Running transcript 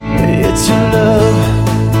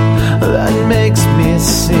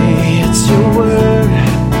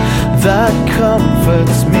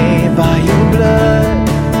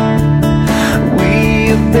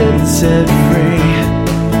set free.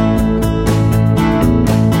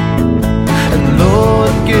 And Lord,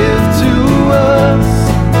 give to us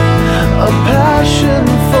a passion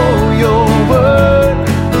for your word,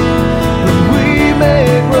 that we may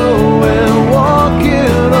grow and walk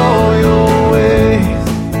in all your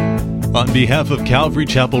ways. On behalf of Calvary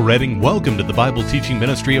Chapel Redding, welcome to the Bible teaching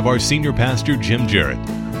ministry of our senior pastor, Jim Jarrett.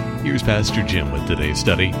 Here's Pastor Jim with today's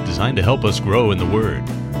study, designed to help us grow in the Word.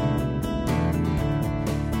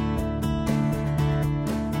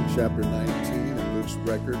 Chapter 19 in Luke's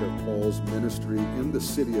record of Paul's ministry in the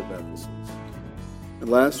city of Ephesus. And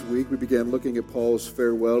last week we began looking at Paul's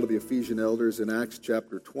farewell to the Ephesian elders in Acts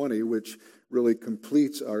chapter 20, which really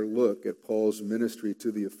completes our look at Paul's ministry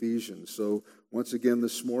to the Ephesians. So once again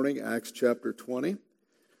this morning, Acts chapter 20.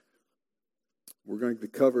 We're going to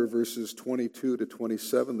cover verses 22 to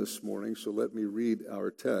 27 this morning, so let me read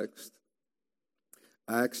our text.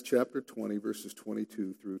 Acts chapter 20, verses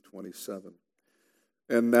 22 through 27.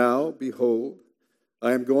 And now, behold,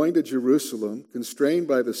 I am going to Jerusalem, constrained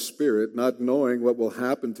by the Spirit, not knowing what will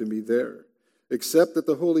happen to me there, except that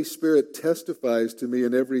the Holy Spirit testifies to me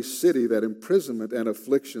in every city that imprisonment and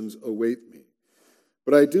afflictions await me.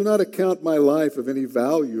 But I do not account my life of any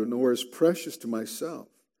value, nor as precious to myself,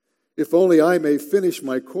 if only I may finish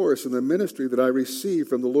my course in the ministry that I received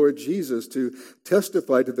from the Lord Jesus to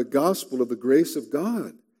testify to the gospel of the grace of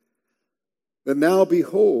God. And now,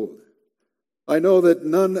 behold, I know that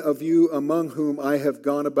none of you among whom I have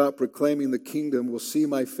gone about proclaiming the kingdom will see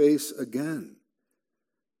my face again.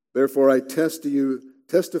 Therefore I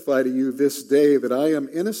testify to you this day that I am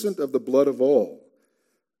innocent of the blood of all,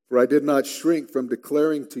 for I did not shrink from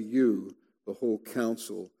declaring to you the whole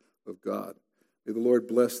counsel of God. May the Lord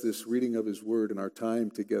bless this reading of His Word and our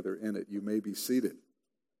time together in it. You may be seated.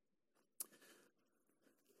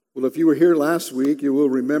 Well, if you were here last week, you will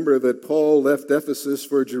remember that Paul left Ephesus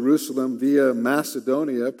for Jerusalem via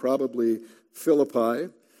Macedonia, probably Philippi.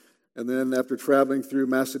 And then after traveling through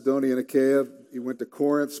Macedonia and Achaia, he went to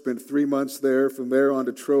Corinth, spent 3 months there. From there on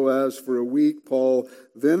to Troas for a week. Paul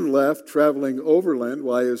then left, traveling overland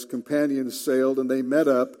while his companions sailed, and they met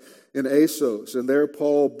up in Assos. And there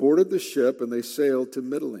Paul boarded the ship, and they sailed to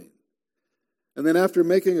Mytilene. And then after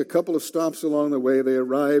making a couple of stops along the way, they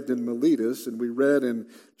arrived in Miletus, and we read in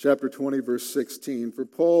chapter 20, verse 16, for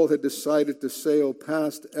Paul had decided to sail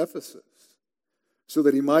past Ephesus so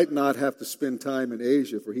that he might not have to spend time in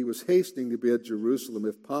Asia, for he was hastening to be at Jerusalem,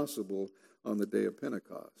 if possible, on the day of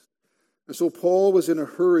Pentecost. And so Paul was in a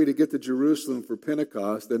hurry to get to Jerusalem for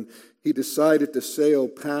Pentecost, and he decided to sail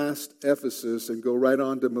past Ephesus and go right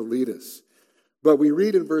on to Miletus. But we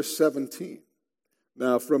read in verse 17,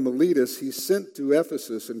 now from Miletus he sent to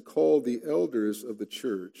Ephesus and called the elders of the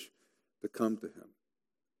church to come to him.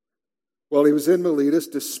 While he was in Miletus,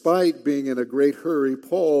 despite being in a great hurry,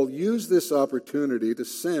 Paul used this opportunity to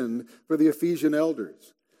send for the Ephesian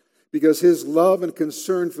elders, because his love and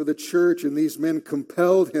concern for the church and these men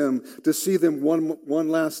compelled him to see them one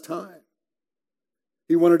last time.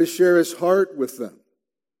 He wanted to share his heart with them.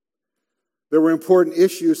 There were important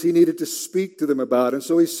issues he needed to speak to them about, and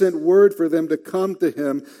so he sent word for them to come to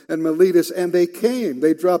him in Miletus, and they came.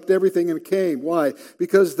 They dropped everything and came. Why?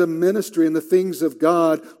 Because the ministry and the things of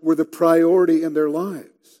God were the priority in their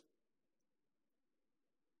lives.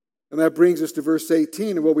 And that brings us to verse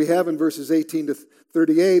 18, and what we have in verses 18 to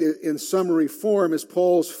 38 in summary form is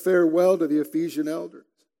Paul's farewell to the Ephesian elders.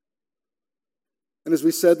 And as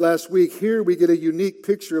we said last week, here we get a unique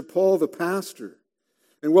picture of Paul the pastor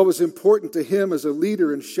and what was important to him as a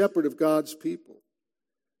leader and shepherd of God's people.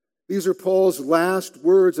 These are Paul's last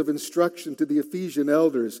words of instruction to the Ephesian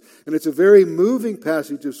elders, and it's a very moving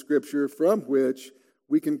passage of Scripture from which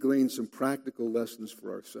we can glean some practical lessons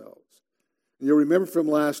for ourselves. And you'll remember from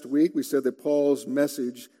last week, we said that Paul's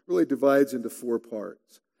message really divides into 4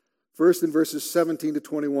 parts. First, in verses 17 to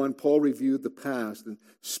 21, Paul reviewed the past and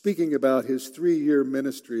speaking about his 3-year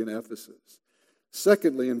ministry in Ephesus.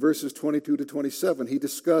 Secondly, in verses 22 to 27, he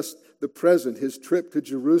discussed the present, his trip to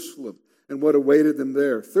Jerusalem, and what awaited them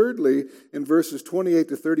there. Thirdly, in verses 28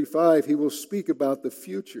 to 35, he will speak about the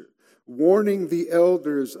future, warning the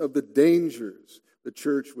elders of the dangers the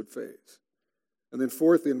church would face. And then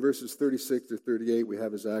fourthly, in verses 36 to 38, we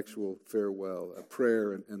have his actual farewell, a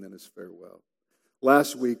prayer, and then his farewell.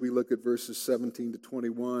 Last week, we looked at verses 17 to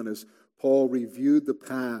 21 as Paul reviewed the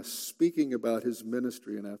past, speaking about his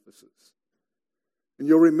ministry in Ephesus. And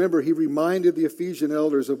you'll remember he reminded the Ephesian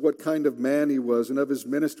elders of what kind of man he was and of his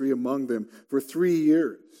ministry among them for 3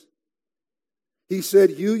 years. He said,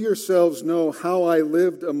 "You yourselves know how I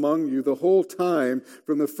lived among you the whole time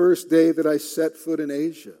from the first day that I set foot in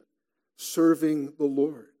Asia, serving the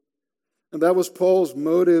Lord, And that was Paul's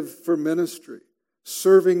motive for ministry,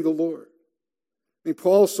 serving the Lord.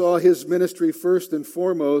 Paul saw his ministry first and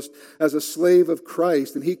foremost as a slave of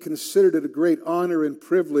Christ, and he considered it a great honor and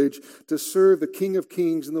privilege to serve the King of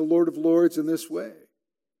Kings and the Lord of Lords in this way.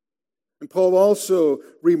 And Paul also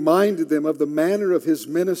reminded them of the manner of his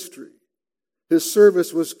ministry. His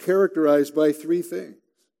service was characterized by three things.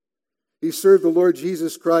 He served the Lord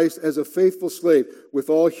Jesus Christ as a faithful slave with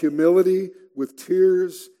all humility, with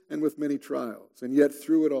tears, and with many trials. And yet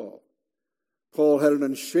through it all, Paul had an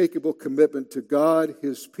unshakable commitment to God,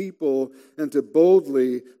 his people, and to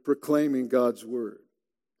boldly proclaiming God's word.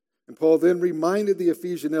 And Paul then reminded the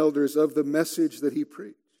Ephesian elders of the message that he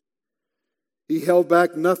preached. He held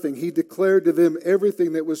back nothing. He declared to them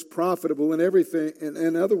everything that was profitable and everything,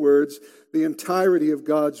 in other words, the entirety of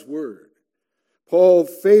God's word. Paul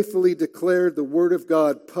faithfully declared the word of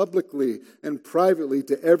God publicly and privately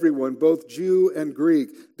to everyone, both Jew and Greek,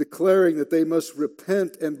 declaring that they must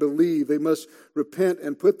repent and believe. They must repent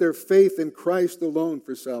and put their faith in Christ alone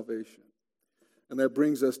for salvation. And that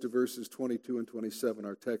brings us to verses 22 and 27,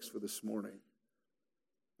 our text for this morning.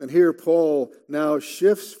 And here Paul now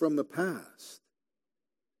shifts from the past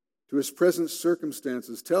to his present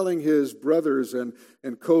circumstances, telling his brothers and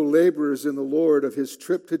co-laborers in the Lord of his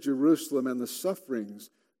trip to Jerusalem and the sufferings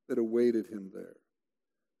that awaited him there.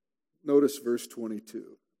 Notice verse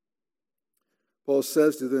 22. Paul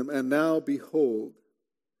says to them, "And now behold,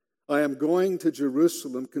 I am going to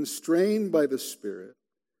Jerusalem, constrained by the Spirit,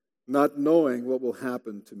 not knowing what will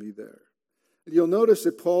happen to me there." And you'll notice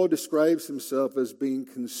that Paul describes himself as being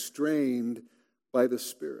constrained by the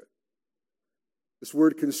Spirit. This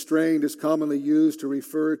word constrained is commonly used to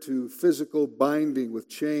refer to physical binding with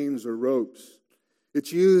chains or ropes.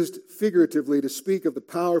 It's used figuratively to speak of the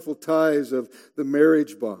powerful ties of the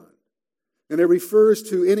marriage bond. And it refers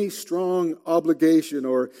to any strong obligation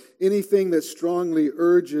or anything that strongly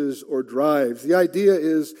urges or drives. The idea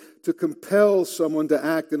is to compel someone to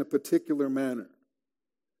act in a particular manner.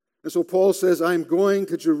 And so Paul says, "I'm going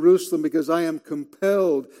to Jerusalem because I am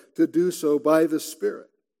compelled to do so by the Spirit."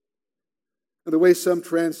 And the way some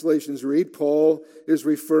translations read, Paul is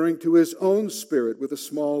referring to his own spirit with a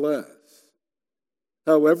small s.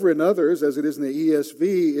 However, in others, as it is in the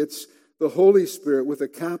ESV, it's the Holy Spirit with a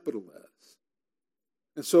capital S.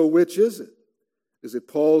 And so which is it? Is it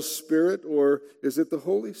Paul's Spirit or is it the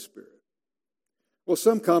Holy Spirit? Well,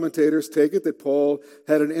 some commentators take it that Paul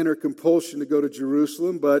had an inner compulsion to go to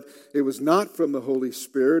Jerusalem, but it was not from the Holy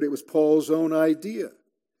Spirit. It was Paul's own idea.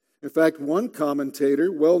 In fact, one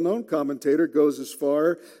commentator, well-known commentator, goes as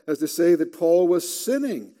far as to say that Paul was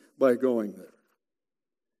sinning by going there.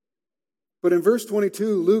 But in verse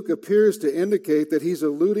 22, Luke appears to indicate that he's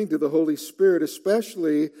alluding to the Holy Spirit,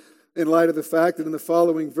 especially in light of the fact that in the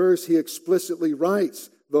following verse he explicitly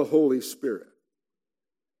writes the Holy Spirit.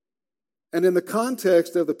 And in the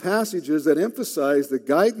context of the passages that emphasize the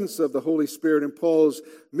guidance of the Holy Spirit in Paul's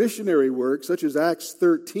missionary work, such as Acts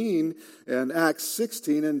 13 and Acts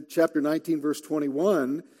 16 and chapter 19, verse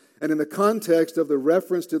 21, and in the context of the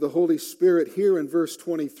reference to the Holy Spirit here in verse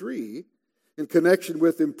 23, in connection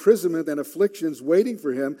with imprisonment and afflictions waiting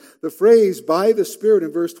for him, the phrase "by the Spirit"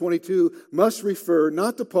 in verse 22 must refer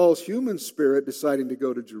not to Paul's human spirit deciding to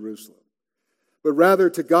go to Jerusalem, but rather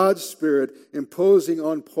to God's Spirit imposing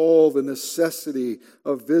on Paul the necessity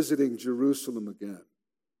of visiting Jerusalem again.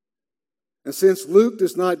 And since Luke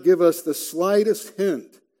does not give us the slightest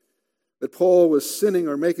hint that Paul was sinning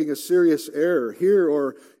or making a serious error here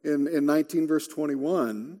or in 19 verse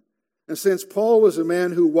 21, and since Paul was a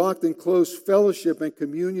man who walked in close fellowship and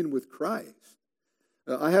communion with Christ,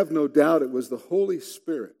 I have no doubt it was the Holy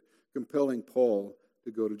Spirit compelling Paul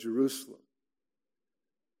to go to Jerusalem.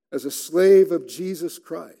 As a slave of Jesus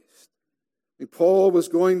Christ, and Paul was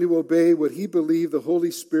going to obey what he believed the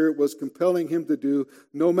Holy Spirit was compelling him to do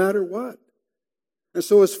no matter what. And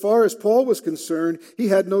so as far as Paul was concerned, he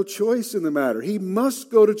had no choice in the matter. He must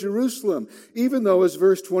go to Jerusalem, even though, as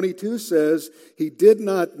verse 22 says, he did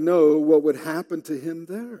not know what would happen to him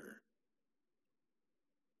there.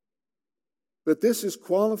 But this is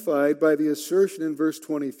qualified by the assertion in verse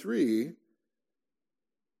 23.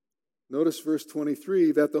 Notice verse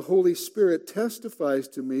 23, that the Holy Spirit testifies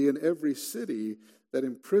to me in every city that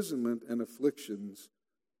imprisonment and afflictions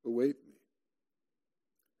await me.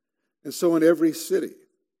 And so in every city,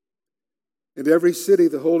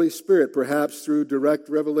 the Holy Spirit, perhaps through direct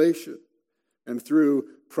revelation and through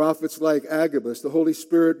prophets like Agabus, the Holy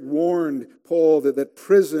Spirit warned Paul that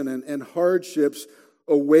prison and hardships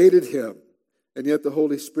awaited him. And yet the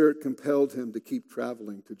Holy Spirit compelled him to keep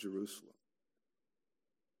traveling to Jerusalem.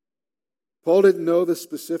 Paul didn't know the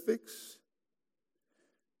specifics.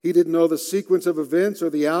 He didn't know the sequence of events or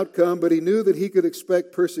the outcome, but he knew that he could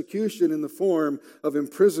expect persecution in the form of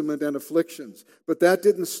imprisonment and afflictions. But that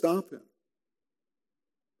didn't stop him.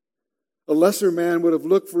 A lesser man would have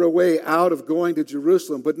looked for a way out of going to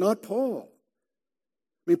Jerusalem, but not Paul.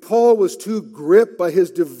 I mean, Paul was too gripped by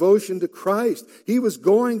his devotion to Christ. He was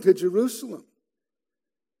going to Jerusalem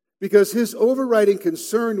because his overriding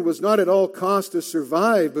concern was not at all cost to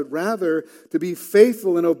survive, but rather to be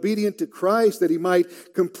faithful and obedient to Christ, that he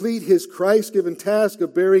might complete his Christ-given task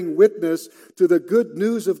of bearing witness to the good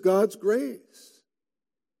news of God's grace.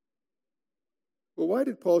 Well, why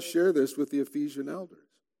did Paul share this with the Ephesian elders?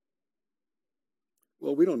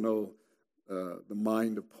 Well, we don't know the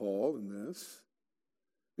mind of Paul in this.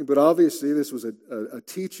 But obviously, this was a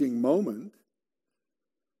teaching moment.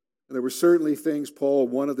 And there were certainly things Paul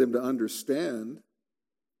wanted them to understand.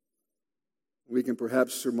 We can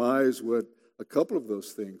perhaps surmise what a couple of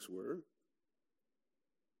those things were.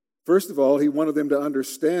 First of all, he wanted them to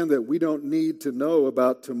understand that we don't need to know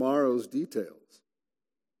about tomorrow's details.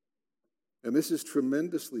 And this is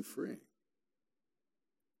tremendously freeing.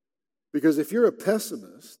 Because if you're a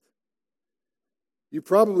pessimist, you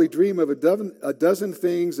probably dream of a dozen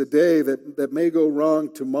things a day that may go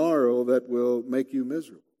wrong tomorrow that will make you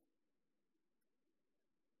miserable.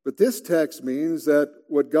 But this text means that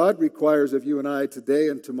what God requires of you and I today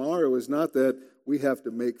and tomorrow is not that we have to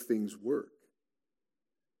make things work.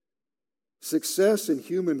 Success in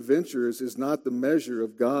human ventures is not the measure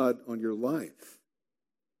of God on your life.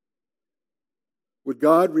 What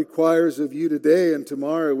God requires of you today and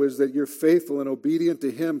tomorrow is that you're faithful and obedient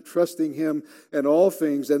to Him, trusting Him in all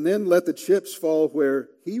things, and then let the chips fall where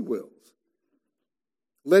He wills.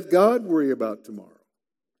 Let God worry about tomorrow.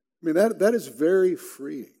 I mean, that is very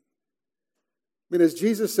freeing. I mean, as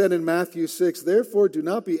Jesus said in Matthew 6, therefore do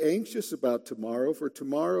not be anxious about tomorrow, for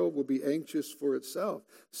tomorrow will be anxious for itself.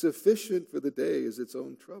 Sufficient for the day is its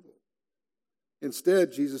own trouble.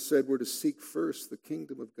 Instead, Jesus said we're to seek first the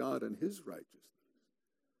kingdom of God and His righteousness.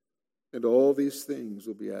 And all these things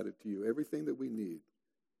will be added to you. Everything that we need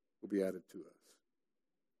will be added to us.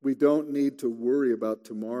 We don't need to worry about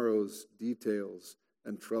tomorrow's details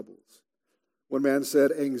and troubles. One man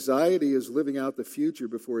said, anxiety is living out the future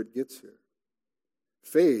before it gets here.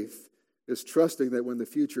 Faith is trusting that when the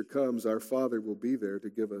future comes, our Father will be there to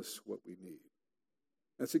give us what we need.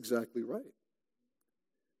 That's exactly right.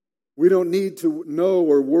 We don't need to know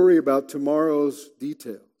or worry about tomorrow's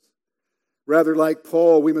details. Rather, like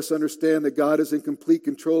Paul, we must understand that God is in complete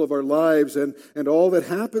control of our lives and all that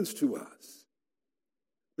happens to us.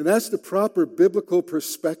 And that's the proper biblical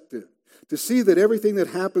perspective, to see that everything that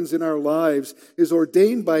happens in our lives is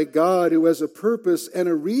ordained by God, who has a purpose and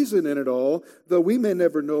a reason in it all, though we may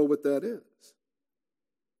never know what that is.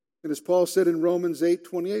 And as Paul said in Romans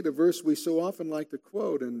 8:28, a verse we so often like to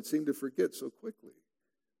quote and seem to forget so quickly.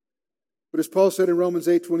 But as Paul said in Romans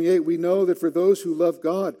 8:28, we know that for those who love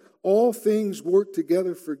God, all things work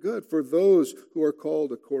together for good, for those who are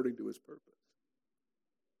called according to His purpose.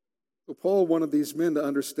 So Paul wanted these men to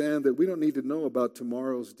understand that we don't need to know about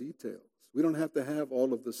tomorrow's details. We don't have to have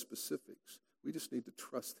all of the specifics. We just need to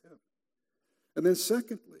trust Him. And then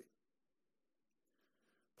secondly,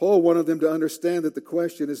 Paul wanted them to understand that the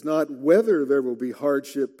question is not whether there will be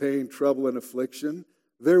hardship, pain, trouble, and affliction.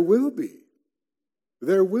 There will be.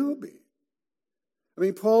 There will be. I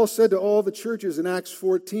mean, Paul said to all the churches in Acts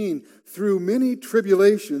 14, through many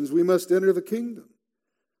tribulations we must enter the kingdom.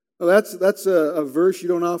 Well, that's a verse you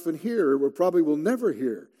don't often hear, or probably will never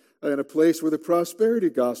hear, in a place where the prosperity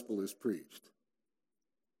gospel is preached.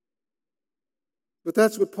 But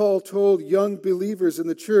that's what Paul told young believers in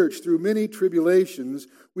the church. Through many tribulations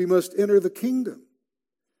we must enter the kingdom.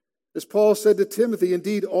 As Paul said to Timothy,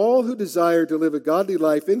 indeed, all who desire to live a godly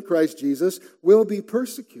life in Christ Jesus will be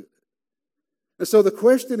persecuted. And so the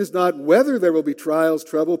question is not whether there will be trials,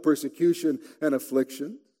 trouble, persecution, and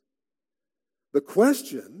affliction. The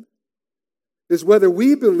question is whether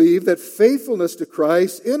we believe that faithfulness to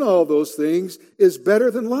Christ in all those things is better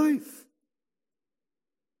than life.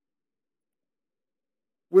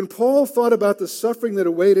 When Paul thought about the suffering that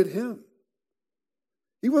awaited him,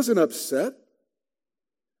 he wasn't upset.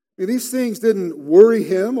 I mean, these things didn't worry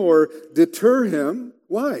him or deter him.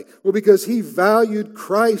 Why? Well, because he valued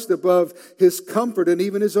Christ above his comfort and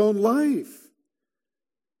even his own life.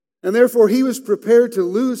 And therefore, he was prepared to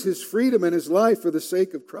lose his freedom and his life for the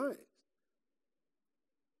sake of Christ.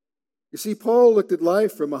 You see, Paul looked at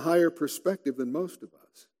life from a higher perspective than most of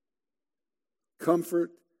us.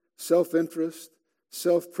 Comfort, self-interest,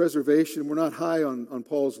 self-preservation were not high on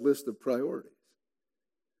Paul's list of priorities.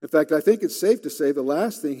 In fact, I think it's safe to say the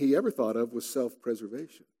last thing he ever thought of was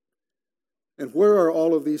self-preservation. And where are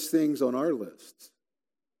all of these things on our lists?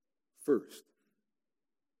 First.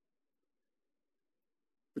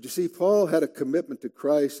 But you see, Paul had a commitment to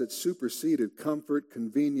Christ that superseded comfort,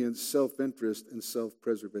 convenience, self-interest, and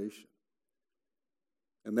self-preservation.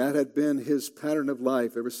 And that had been his pattern of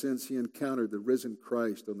life ever since he encountered the risen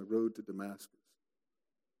Christ on the road to Damascus.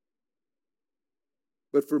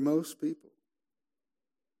 But for most people,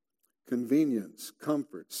 convenience,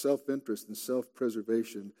 comfort, self-interest, and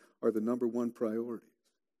self-preservation are the number one priorities.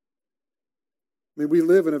 I mean, we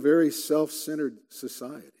live in a very self-centered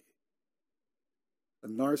society, a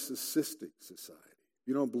narcissistic society. If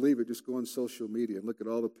you don't believe it, just go on social media and look at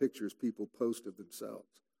all the pictures people post of themselves.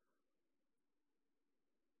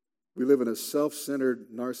 We live in a self-centered,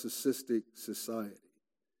 narcissistic society.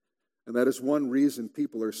 And that is one reason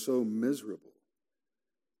people are so miserable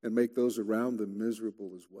and make those around them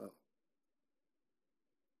miserable as well.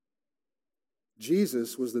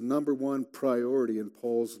 Jesus was the number one priority in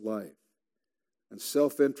Paul's life, and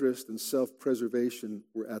self-interest and self-preservation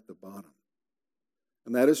were at the bottom.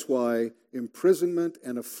 And that is why imprisonment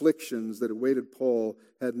and afflictions that awaited Paul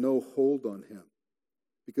had no hold on him,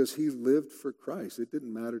 because he lived for Christ. It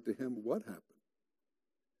didn't matter to him what happened.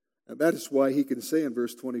 And that is why he can say in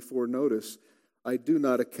verse 24, notice, I do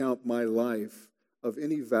not account my life of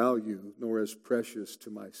any value nor as precious to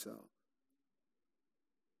myself.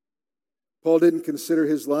 Paul didn't consider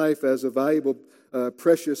his life as a valuable,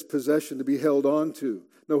 precious possession to be held on to.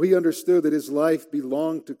 No, he understood that his life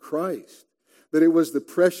belonged to Christ, that it was the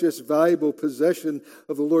precious, valuable possession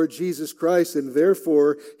of the Lord Jesus Christ, and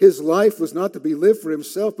therefore his life was not to be lived for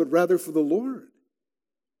himself, but rather for the Lord.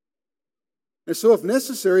 And so if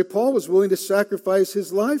necessary, Paul was willing to sacrifice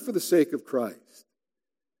his life for the sake of Christ.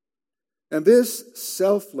 And this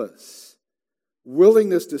selfless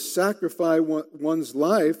willingness to sacrifice one's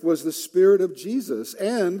life was the spirit of Jesus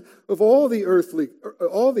and of all the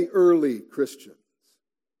early Christians.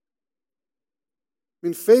 I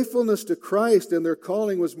mean, faithfulness to Christ and their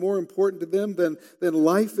calling was more important to them than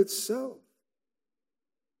life itself.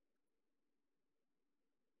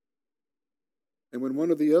 And when one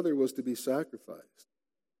or the other was to be sacrificed,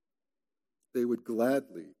 they would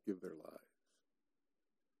gladly give their lives.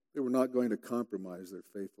 They were not going to compromise their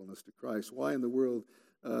faithfulness to Christ. Why in the world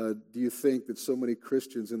do you think that so many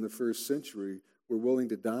Christians in the first century were willing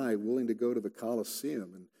to die, willing to go to the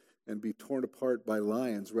Colosseum and be torn apart by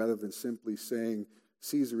lions rather than simply saying,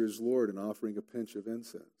 Caesar is Lord and offering a pinch of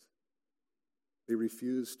incense? They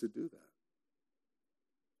refused to do that.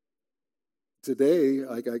 Today,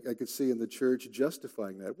 I could see in the church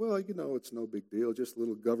justifying that. Well, it's no big deal, just a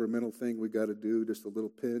little governmental thing we got to do, just a little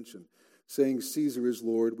pinch, and saying Caesar is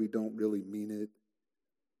Lord, we don't really mean it.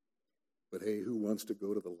 But hey, who wants to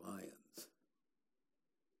go to the lions?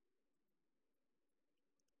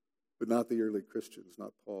 But not the early Christians,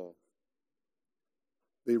 not Paul.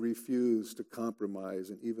 They refused to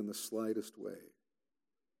compromise in even the slightest way,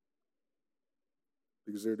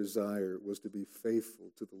 because their desire was to be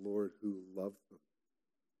faithful to the Lord who loved them.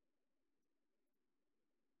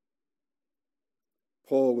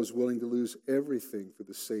 Paul was willing to lose everything for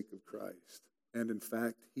the sake of Christ. And in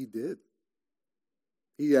fact, he did.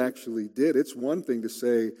 He actually did. It's one thing to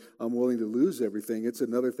say, I'm willing to lose everything. It's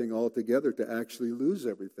another thing altogether to actually lose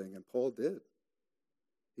everything. And Paul did.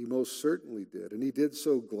 He most certainly did. And he did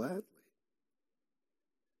so gladly.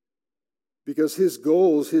 Because his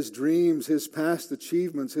goals, his dreams, his past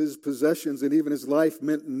achievements, his possessions, and even his life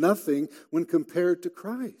meant nothing when compared to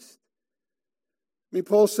Christ. I mean,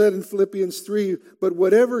 Paul said in Philippians 3, but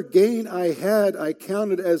whatever gain I had, I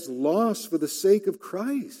counted as loss for the sake of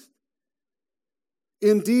Christ.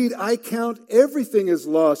 Indeed, I count everything as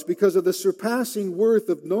loss because of the surpassing worth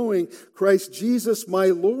of knowing Christ Jesus my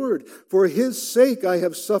Lord. For his sake I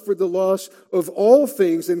have suffered the loss of all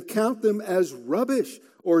things and count them as rubbish,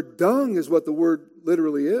 or dung is what the word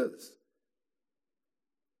literally is.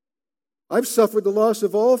 I've suffered the loss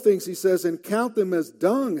of all things, he says, and count them as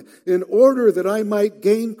dung in order that I might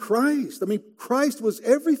gain Christ. I mean, Christ was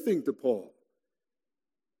everything to Paul.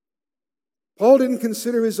 Paul didn't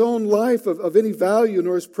consider his own life of any value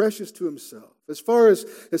nor as precious to himself. As far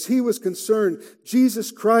as he was concerned,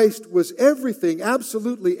 Jesus Christ was everything,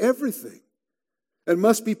 absolutely everything, and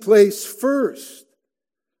must be placed first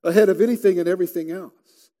ahead of anything and everything else.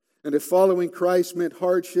 And if following Christ meant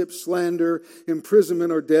hardship, slander,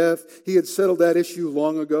 imprisonment, or death, he had settled that issue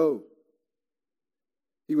long ago.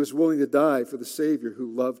 He was willing to die for the Savior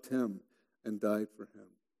who loved him and died for him.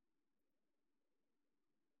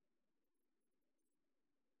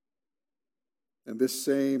 And this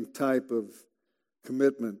same type of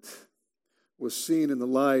commitment was seen in the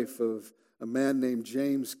life of a man named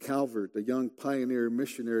James Calvert, a young pioneer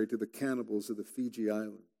missionary to the cannibals of the Fiji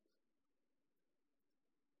Islands.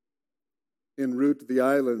 En route to the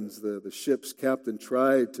islands, the ship's captain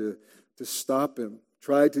tried to stop him,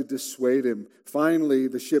 tried to dissuade him. Finally,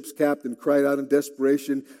 the ship's captain cried out in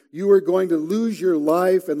desperation, "You are going to lose your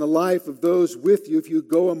life and the life of those with you if you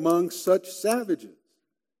go among such savages."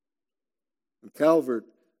 And Calvert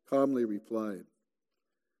calmly replied,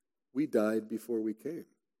 "We died before we came.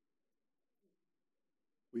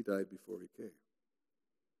 We died before we came."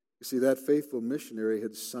 You see, that faithful missionary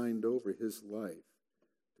had signed over his life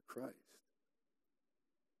to Christ.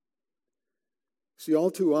 See,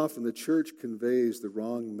 all too often the church conveys the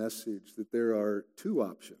wrong message that there are two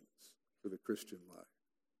options for the Christian life.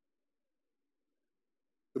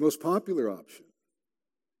 The most popular option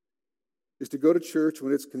is to go to church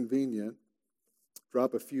when it's convenient,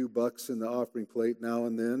 drop a few bucks in the offering plate now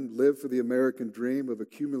and then, live for the American dream of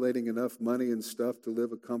accumulating enough money and stuff to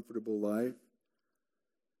live a comfortable life.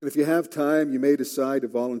 And if you have time, you may decide to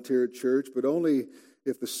volunteer at church, but only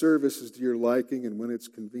if the service is to your liking and when it's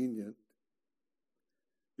convenient.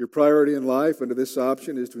 Your priority in life under this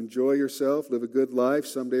option is to enjoy yourself, live a good life,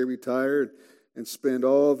 someday retire, and spend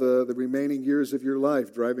all the remaining years of your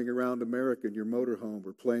life driving around America in your motorhome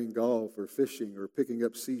or playing golf or fishing or picking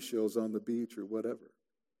up seashells on the beach or whatever.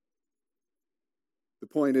 The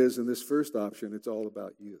point is, in this first option, it's all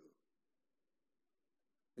about you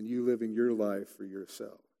and you living your life for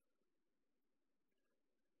yourself.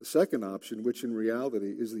 The second option, which in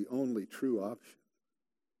reality is the only true option,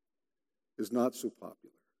 is not so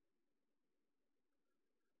popular.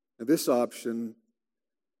 And this option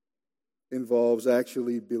involves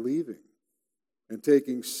actually believing and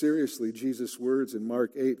taking seriously Jesus' words in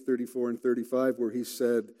Mark 8:34 and 35, where he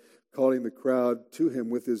said, calling the crowd to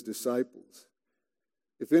him with his disciples,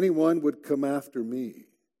 "If anyone would come after me,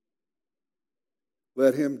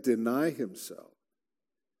 let him deny himself,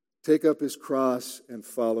 take up his cross and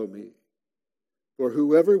follow me. For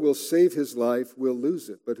whoever will save his life will lose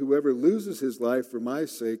it, but whoever loses his life for my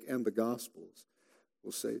sake and the gospel's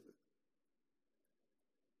will save it."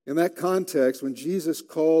 In that context, when Jesus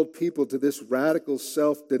called people to this radical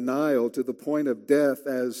self-denial to the point of death,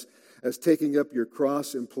 as taking up your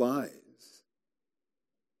cross implies,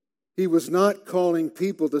 he was not calling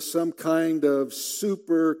people to some kind of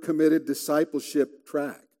super committed discipleship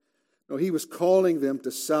track. No, he was calling them to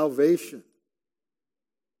salvation.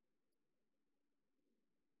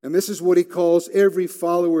 And this is what he calls every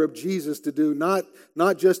follower of Jesus to do,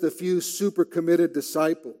 not just a few super committed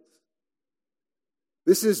disciples.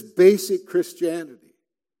 This is basic Christianity.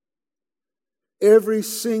 Every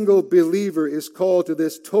single believer is called to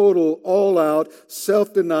this total, all-out,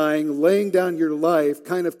 self-denying, laying down your life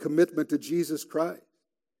kind of commitment to Jesus Christ.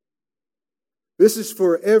 This is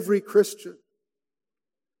for every Christian.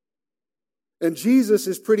 And Jesus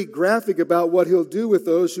is pretty graphic about what he'll do with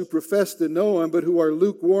those who profess to know him but who are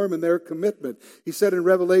lukewarm in their commitment. He said in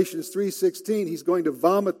Revelation 3:16, he's going to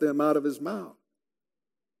vomit them out of his mouth.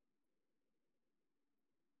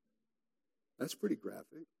 That's pretty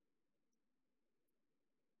graphic.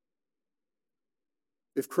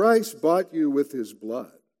 If Christ bought you with his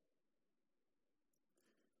blood,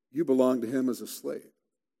 you belong to him as a slave.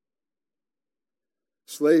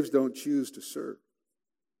 Slaves don't choose to serve.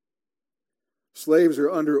 Slaves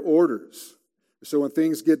are under orders. So when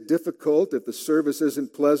things get difficult, if the service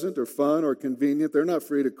isn't pleasant or fun or convenient, they're not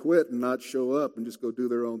free to quit and not show up and just go do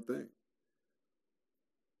their own thing.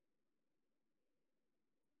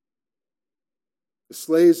 The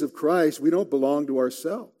slaves of Christ, we don't belong to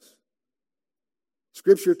ourselves.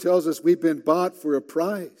 Scripture tells us we've been bought for a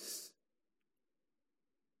price.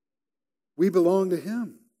 We belong to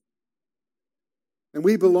him. And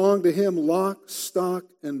we belong to him lock, stock,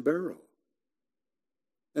 and barrel.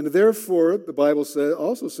 And therefore, the Bible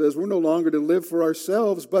also says we're no longer to live for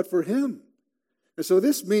ourselves, but for him. And so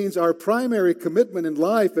this means our primary commitment in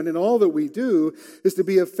life and in all that we do is to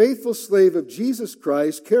be a faithful slave of Jesus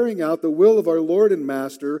Christ, carrying out the will of our Lord and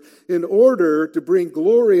Master in order to bring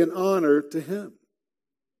glory and honor to him.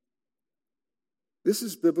 This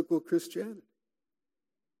is biblical Christianity.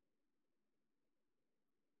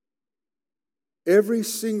 Every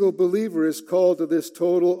single believer is called to this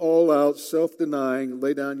total, all-out, self-denying,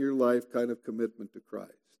 lay down your life kind of commitment to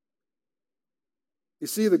Christ. You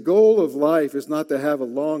see, the goal of life is not to have a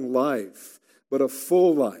long life, but a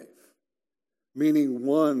full life, meaning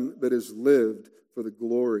one that is lived for the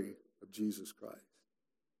glory of Jesus Christ.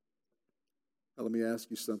 Now, let me ask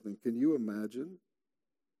you something. Can you imagine?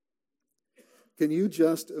 Can you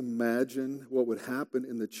just imagine what would happen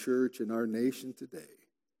in the church in our nation today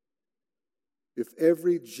if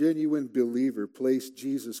every genuine believer placed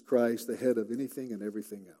Jesus Christ ahead of anything and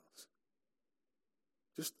everything else.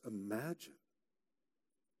 Just imagine.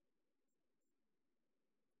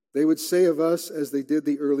 They would say of us, as they did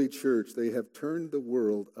the early church, they have turned the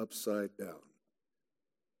world upside down.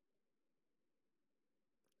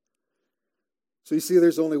 So you see,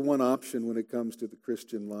 there's only one option when it comes to the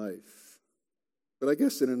Christian life. But I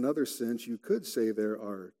guess in another sense, you could say there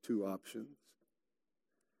are two options.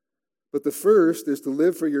 But the first is to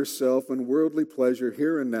live for yourself in worldly pleasure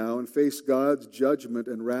here and now and face God's judgment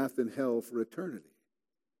and wrath in hell for eternity.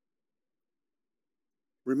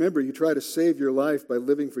 Remember, you try to save your life by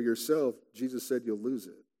living for yourself, Jesus said you'll lose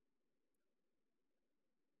it.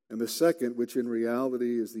 And the second, which in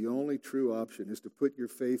reality is the only true option, is to put your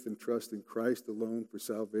faith and trust in Christ alone for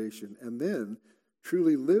salvation and then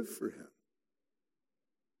truly live for Him.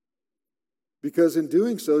 Because in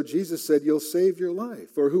doing so, Jesus said, you'll save your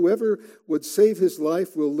life. For whoever would save his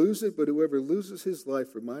life will lose it, but whoever loses his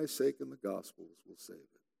life for my sake and the gospel's will save it.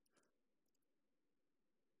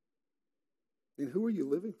 And who are you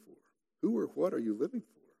living for? Who or what are you living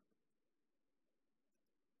for?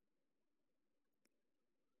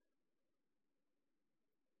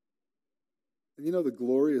 And you know, the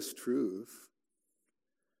glorious truth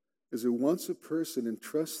is that once a person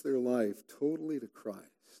entrusts their life totally to Christ,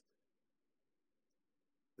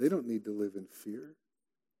 they don't need to live in fear.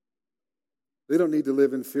 They don't need to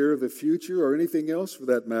live in fear of the future or anything else for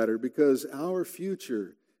that matter, because our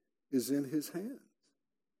future is in His hands.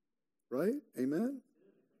 Right? Amen?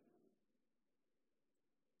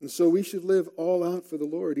 And so we should live all out for the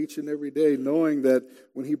Lord each and every day, knowing that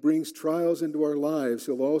when He brings trials into our lives,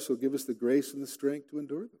 He'll also give us the grace and the strength to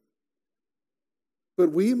endure them.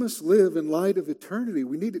 But we must live in light of eternity.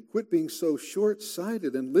 We need to quit being so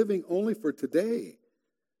short-sighted and living only for today.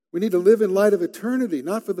 We need to live in light of eternity,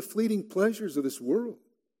 not for the fleeting pleasures of this world.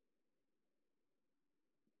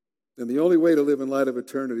 And the only way to live in light of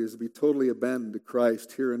eternity is to be totally abandoned to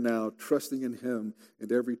Christ here and now, trusting in Him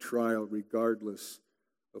in every trial, regardless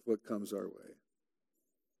of what comes our way.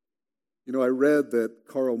 You know, I read that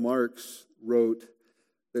Karl Marx wrote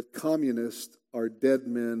that communists are dead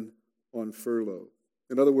men on furlough.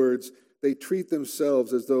 In other words, they treat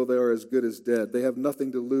themselves as though they are as good as dead. They have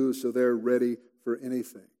nothing to lose, so they're ready for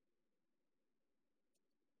anything.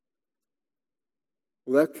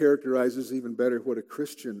 Well, that characterizes even better what a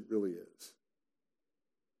Christian really is.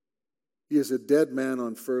 He is a dead man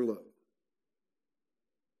on furlough.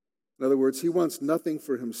 In other words, he wants nothing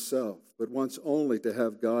for himself, but wants only to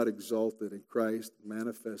have God exalted and Christ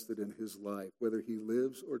manifested in his life, whether he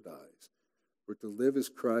lives or dies. For to live is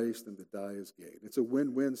Christ and to die is gain. It's a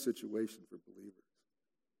win-win situation for believers.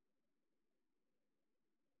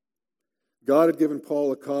 God had given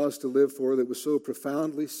Paul a cause to live for that was so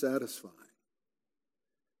profoundly satisfying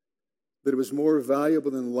that it was more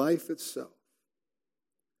valuable than life itself.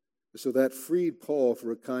 So that freed Paul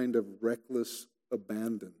for a kind of reckless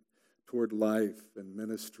abandon toward life and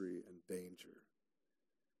ministry and danger.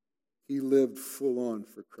 He lived full on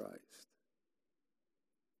for Christ.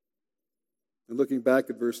 And looking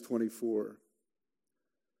back at verse 24,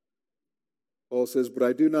 Paul says, "But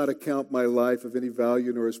I do not account my life of any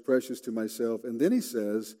value nor as precious to myself." And then he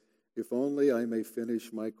says, "If only I may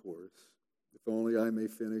finish my course." If only I may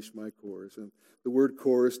finish my course. And the word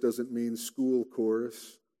course doesn't mean school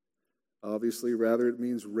course. Obviously, rather it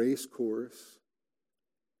means race course.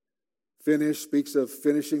 Finish speaks of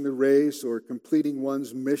finishing the race or completing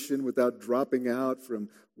one's mission without dropping out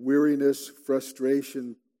from weariness,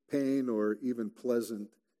 frustration, pain, or even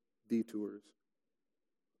pleasant detours.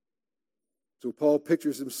 So Paul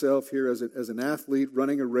pictures himself here as an athlete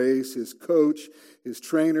running a race. His coach, his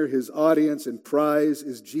trainer, his audience and prize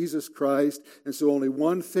is Jesus Christ. And so only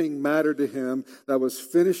one thing mattered to him, that was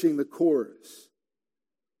finishing the course.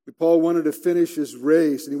 And Paul wanted to finish his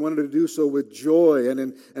race, and he wanted to do so with joy and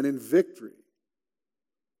in victory.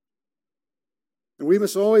 And we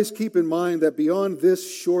must always keep in mind that beyond this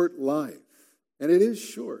short life, and it is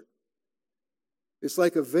short, it's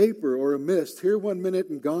like a vapor or a mist, here one minute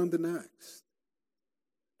and gone the next.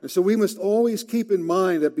 And so we must always keep in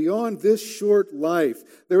mind that beyond this short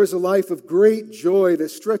life, there is a life of great joy that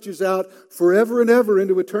stretches out forever and ever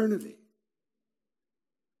into eternity.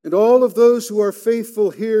 And all of those who are faithful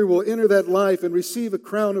here will enter that life and receive a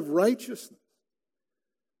crown of righteousness.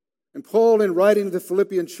 And Paul, in writing to the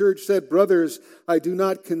Philippian church, said, "Brothers, I do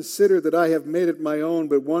not consider that I have made it my own,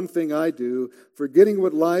 but one thing I do, forgetting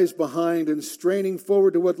what lies behind and straining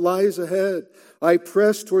forward to what lies ahead, I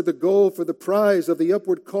press toward the goal for the prize of the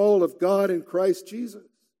upward call of God in Christ Jesus."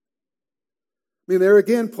 I mean, there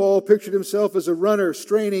again, Paul pictured himself as a runner,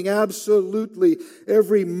 straining absolutely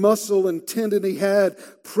every muscle and tendon he had,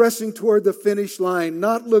 pressing toward the finish line,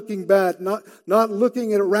 not looking back, not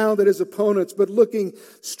looking around at his opponents, but looking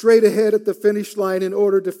straight ahead at the finish line in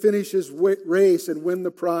order to finish his race and win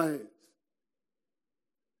the prize.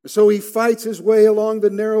 So he fights his way along the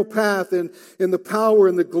narrow path in the power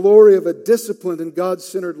and the glory of a disciplined and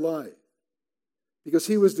God-centered life. Because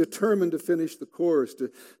he was determined to finish the course,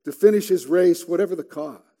 to finish his race, whatever the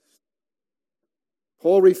cost.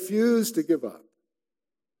 Paul refused to give up,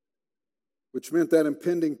 which meant that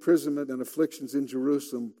impending imprisonment and afflictions in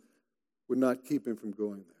Jerusalem would not keep him from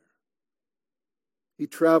going there. He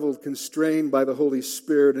traveled constrained by the Holy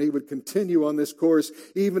Spirit, and he would continue on this course,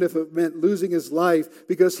 even if it meant losing his life,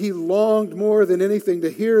 because he longed more than anything to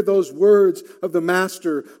hear those words of the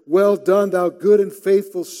Master, "Well done, thou good and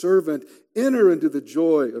faithful servant. Enter into the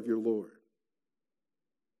joy of your Lord."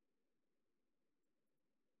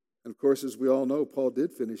 And of course, as we all know, Paul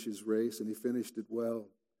did finish his race, and he finished it well.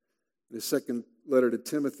 In his second letter to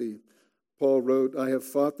Timothy, Paul wrote, "I have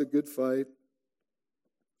fought the good fight.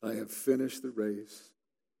 I have finished the race.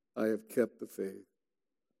 I have kept the faith.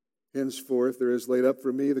 Henceforth there is laid up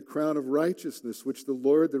for me the crown of righteousness, which the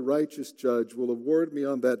Lord, the righteous judge, will award me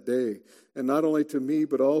on that day, and not only to me,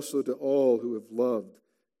 but also to all who have loved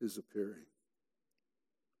his appearing."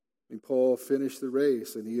 And Paul finished the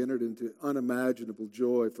race, and he entered into unimaginable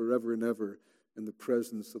joy forever and ever in the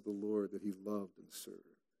presence of the Lord that he loved and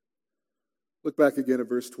served. Look back again at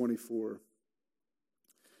verse 24.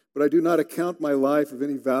 "But I do not account my life of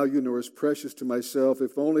any value, nor as precious to myself,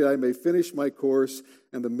 if only I may finish my course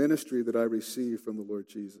and the ministry that I receive from the Lord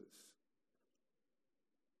Jesus."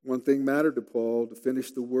 One thing mattered to Paul: to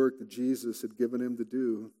finish the work that Jesus had given him to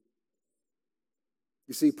do.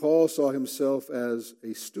 You see, Paul saw himself as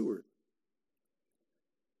a steward.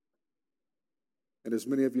 And as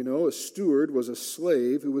many of you know, a steward was a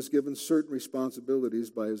slave who was given certain responsibilities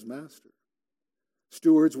by his master.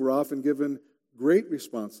 Stewards were often given great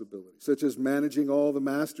responsibility, such as managing all the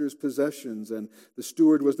master's possessions, and the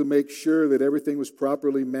steward was to make sure that everything was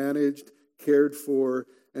properly managed, cared for,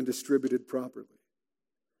 and distributed properly.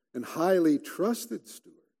 And highly trusted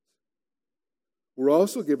stewards were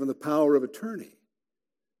also given the power of attorney,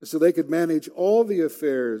 so they could manage all the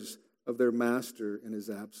affairs of their master in his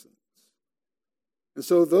absence. And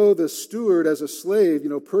so though the steward as a slave,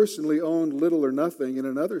 personally owned little or nothing, in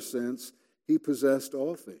another sense, he possessed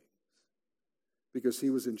all things, because he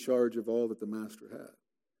was in charge of all that the master had.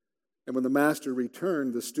 And when the master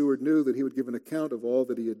returned, the steward knew that he would give an account of all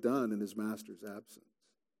that he had done in his master's absence.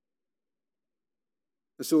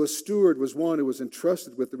 And so a steward was one who was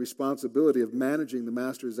entrusted with the responsibility of managing the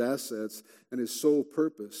master's assets, and his sole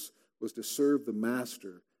purpose was to serve the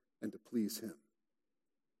master and to please him.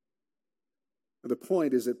 And the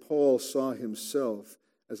point is that Paul saw himself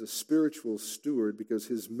as a spiritual steward because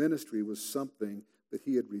his ministry was something that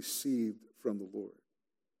he had received from the Lord.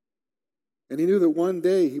 And he knew that one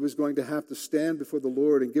day he was going to have to stand before the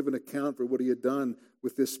Lord and give an account for what he had done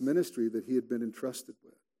with this ministry that he had been entrusted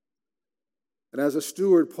with. And as a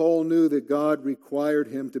steward, Paul knew that God required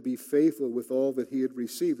him to be faithful with all that he had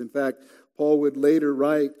received. In fact, Paul would later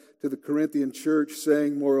write to the Corinthian church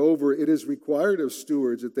saying, "Moreover, it is required of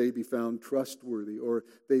stewards that they be found trustworthy," or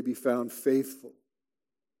they be found faithful.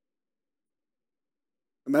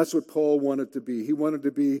 And that's what Paul wanted to be. He wanted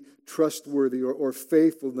to be trustworthy or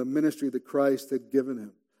faithful in the ministry that Christ had given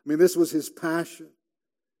him. I mean, this was his passion.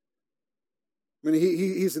 I mean,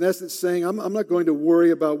 he's in essence saying, I'm not going to worry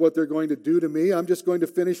about what they're going to do to me. I'm just going to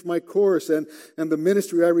finish my course and the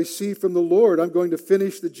ministry I received from the Lord. I'm going to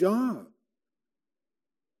finish the job.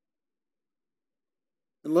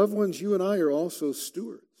 And loved ones, you and I are also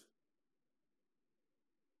stewards.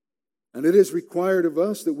 And it is required of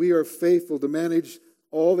us that we are faithful to manage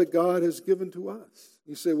all that God has given to us.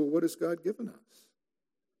 You say, well, what has God given us?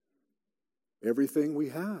 Everything we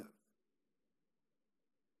have.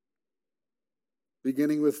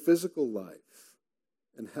 Beginning with physical life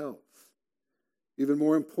and health. Even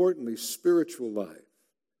more importantly, spiritual life.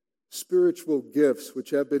 Spiritual gifts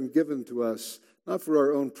which have been given to us, not for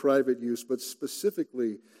our own private use, but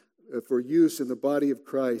specifically for use in the body of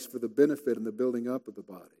Christ, for the benefit and the building up of the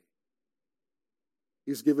body.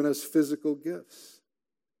 He's given us physical gifts.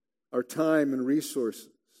 Our time and resources.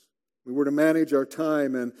 We were to manage our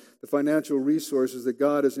time and the financial resources that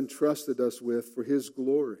God has entrusted us with for His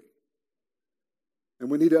glory. And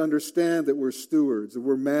we need to understand that we're stewards, that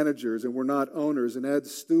we're managers, and we're not owners. And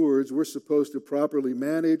as stewards, we're supposed to properly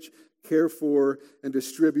manage, care for, and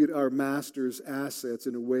distribute our master's assets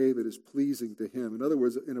in a way that is pleasing to Him. In other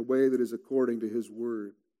words, in a way that is according to His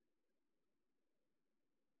word.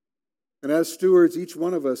 And as stewards, each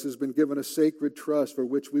one of us has been given a sacred trust for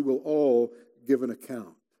which we will all give an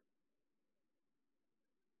account.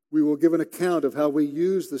 We will give an account of how we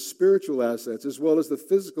use the spiritual assets as well as the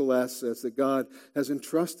physical assets that God has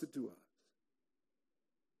entrusted to us.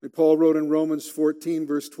 And Paul wrote in Romans 14,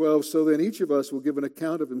 verse 12, so then each of us will give an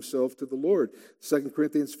account of himself to the Lord. 2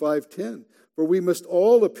 Corinthians 5:10, for we must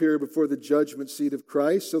all appear before the judgment seat of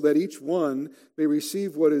Christ, so that each one may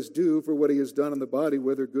receive what is due for what he has done in the body,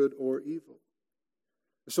 whether good or evil.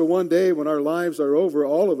 So one day when our lives are over,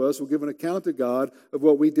 all of us will give an account to God of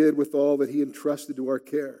what we did with all that he entrusted to our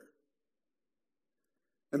care.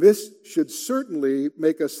 And this should certainly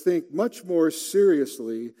make us think much more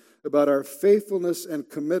seriously about our faithfulness and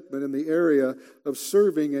commitment in the area of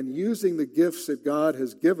serving and using the gifts that God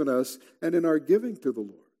has given us and in our giving to the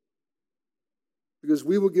Lord. Because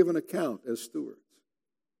we will give an account as stewards.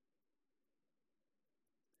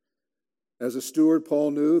 As a steward,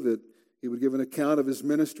 Paul knew that he would give an account of his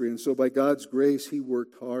ministry, and so by God's grace, he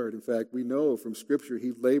worked hard. In fact, we know from Scripture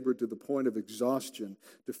he labored to the point of exhaustion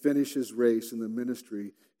to finish his race in the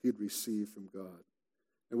ministry he'd received from God.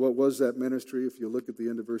 And what was that ministry? If you look at the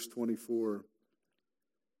end of verse 24,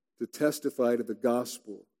 to testify to the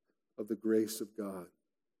gospel of the grace of God.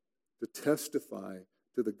 To testify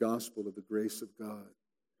to the gospel of the grace of God.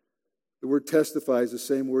 The word testify is the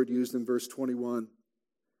same word used in verse 21.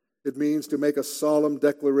 It means to make a solemn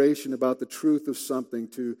declaration about the truth of something,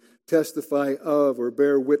 to testify of or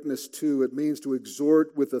bear witness to. It means to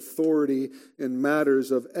exhort with authority in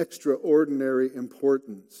matters of extraordinary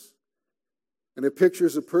importance. And it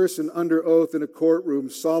pictures a person under oath in a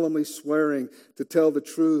courtroom solemnly swearing to tell the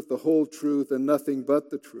truth, the whole truth, and nothing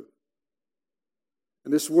but the truth.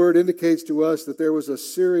 And this word indicates to us that there was a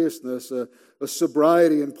seriousness, a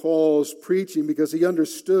sobriety in Paul's preaching, because he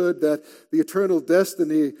understood that the eternal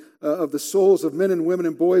destiny of the souls of men and women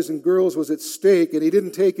and boys and girls was at stake, and he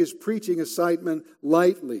didn't take his preaching assignment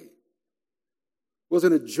lightly. It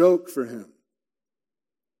wasn't a joke for him.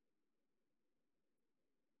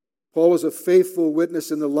 Paul was a faithful witness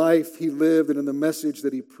in the life he lived and in the message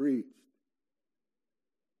that he preached.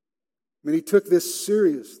 I mean, he took this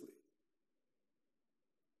seriously.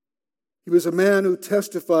 He was a man who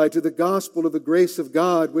testified to the gospel of the grace of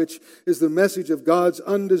God, which is the message of God's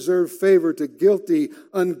undeserved favor to guilty,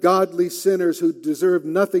 ungodly sinners who deserve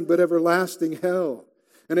nothing but everlasting hell.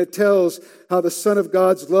 And it tells how the Son of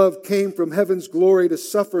God's love came from heaven's glory to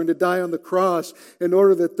suffer and to die on the cross in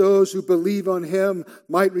order that those who believe on him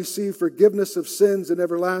might receive forgiveness of sins and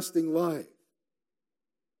everlasting life.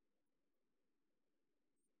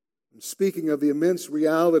 And speaking of the immense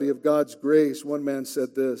reality of God's grace, one man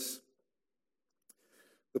said this: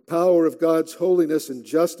 the power of God's holiness and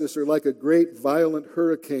justice are like a great violent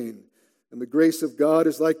hurricane, and the grace of God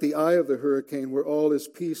is like the eye of the hurricane where all is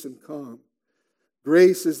peace and calm.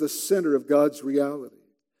 Grace is the center of God's reality.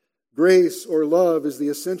 Grace or love is the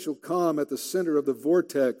essential calm at the center of the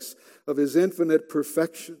vortex of his infinite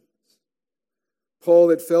perfections.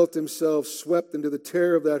 Paul had felt himself swept into the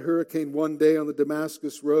terror of that hurricane one day on the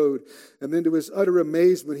Damascus road, and then to his utter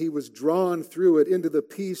amazement, he was drawn through it into the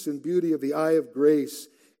peace and beauty of the eye of grace,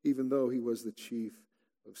 even though he was the chief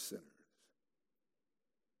of sinners.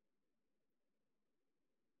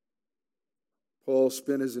 Paul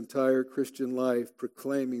spent his entire Christian life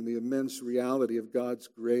proclaiming the immense reality of God's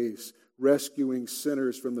grace, rescuing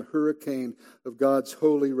sinners from the hurricane of God's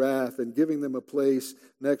holy wrath and giving them a place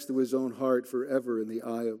next to his own heart forever in the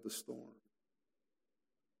eye of the storm.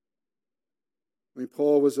 I mean,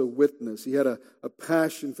 Paul was a witness. He had a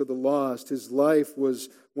passion for the lost. His life was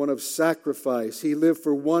one of sacrifice. He lived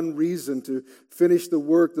for one reason: to finish the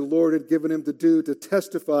work the Lord had given him to do, to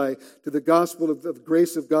testify to the gospel of the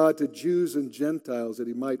grace of God to Jews and Gentiles, that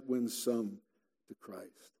he might win some to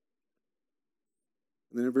Christ.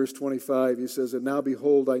 And then in verse 25, he says, and now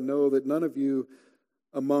behold, I know that none of you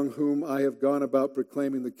among whom I have gone about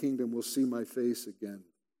proclaiming the kingdom will see my face again.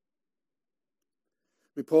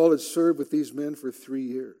 I mean, Paul had served with these men for 3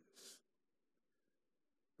 years,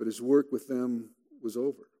 but his work with them was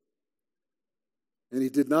over. And he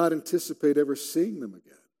did not anticipate ever seeing them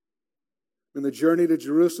again. When the journey to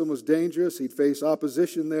Jerusalem was dangerous, he'd face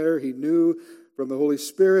opposition there. He knew from the Holy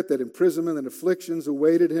Spirit that imprisonment and afflictions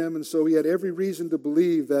awaited him, and so he had every reason to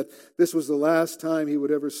believe that this was the last time he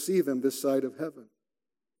would ever see them this side of heaven.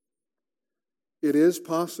 It is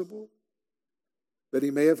possible that he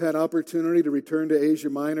may have had opportunity to return to Asia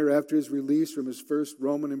Minor after his release from his first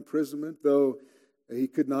Roman imprisonment, though he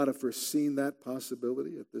could not have foreseen that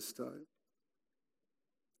possibility at this time.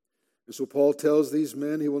 And so Paul tells these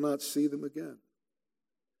men he will not see them again.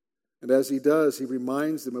 And as he does, he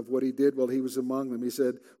reminds them of what he did while he was among them. He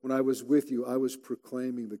said, when I was with you, I was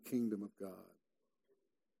proclaiming the kingdom of God.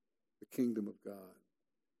 The kingdom of God.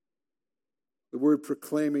 The word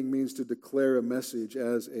proclaiming means to declare a message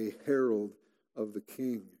as a herald of the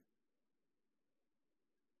king.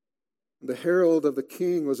 The herald of the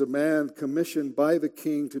king was a man commissioned by the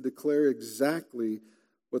king to declare exactly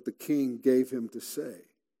what the king gave him to say.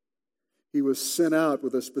 He was sent out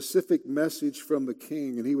with a specific message from the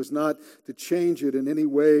king, and he was not to change it in any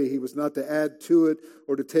way. He was not to add to it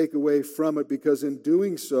or to take away from it, because in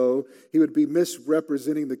doing so, he would be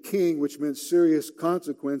misrepresenting the king, which meant serious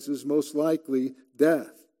consequences, most likely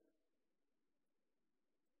death.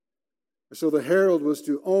 So the herald was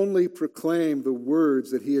to only proclaim the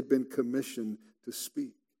words that he had been commissioned to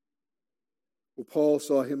speak. Well, Paul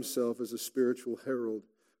saw himself as a spiritual herald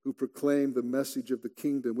who proclaimed the message of the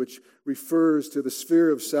kingdom, which refers to the sphere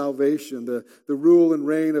of salvation, the rule and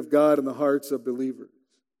reign of God in the hearts of believers.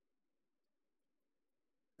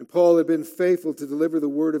 And Paul had been faithful to deliver the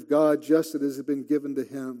word of God just as it had been given to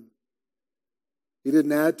him. He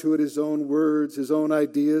didn't add to it his own words, his own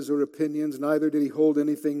ideas or opinions, neither did he hold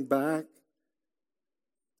anything back.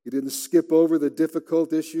 He didn't skip over the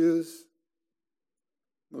difficult issues.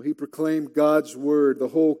 No, he proclaimed God's word, the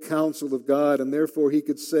whole counsel of God, and therefore he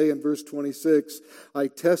could say in verse 26, I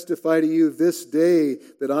testify to you this day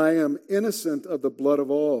that I am innocent of the blood of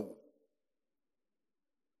all.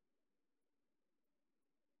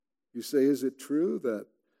 You say, is it true that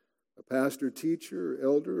a pastor, teacher, or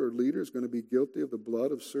elder, or leader is going to be guilty of the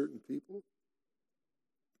blood of certain people?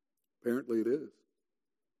 Apparently it is.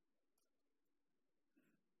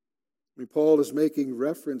 Paul is making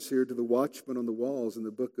reference here to the watchman on the walls in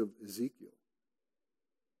the book of Ezekiel.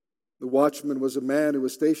 The watchman was a man who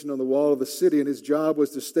was stationed on the wall of the city, and his job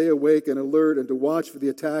was to stay awake and alert and to watch for the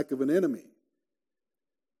attack of an enemy.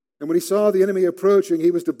 And when he saw the enemy approaching,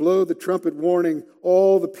 he was to blow the trumpet warning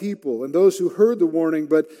all the people. And those who heard the warning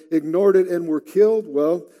but ignored it and were killed,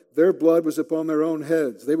 well, their blood was upon their own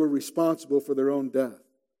heads. They were responsible for their own death.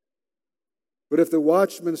 But if the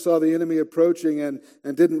watchman saw the enemy approaching and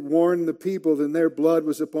didn't warn the people, then their blood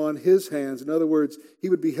was upon his hands. In other words, he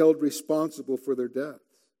would be held responsible for their deaths.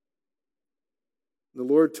 The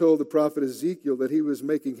Lord told the prophet Ezekiel that he was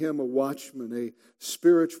making him a watchman, a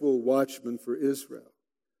spiritual watchman for Israel.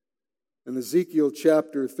 In Ezekiel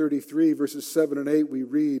chapter 33, verses 7 and 8, we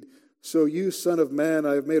read, So you, son of man,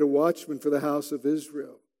 I have made a watchman for the house of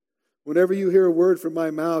Israel. Whenever you hear a word from my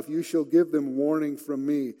mouth, you shall give them warning from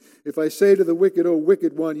me. If I say to the wicked, O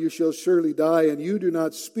wicked one, you shall surely die, and you do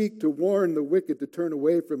not speak to warn the wicked to turn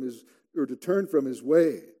away from his, or to turn from his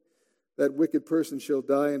way, that wicked person shall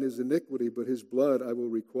die in his iniquity, but his blood I will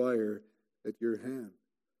require at your hand.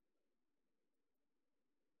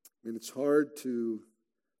 I mean, it's hard to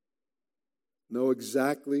know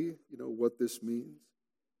exactly, what this means.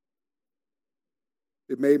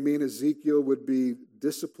 It may mean Ezekiel would be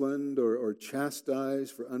disciplined or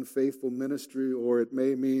chastised for unfaithful ministry, or it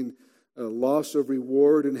may mean a loss of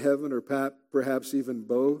reward in heaven, or perhaps even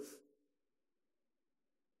both.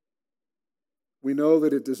 We know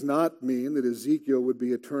that it does not mean that Ezekiel would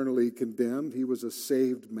be eternally condemned. He was a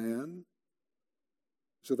saved man.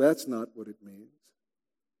 So that's not what it means.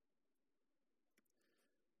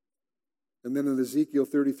 And then in Ezekiel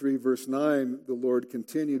 33, verse 9, the Lord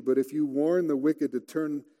continued, But if you warn the wicked to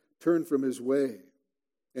turn from his way,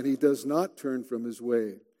 and he does not turn from his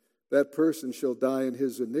way, that person shall die in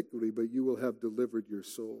his iniquity, but you will have delivered your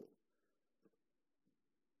soul.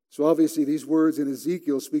 So obviously these words in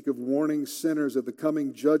Ezekiel speak of warning sinners of the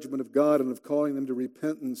coming judgment of God and of calling them to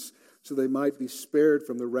repentance so they might be spared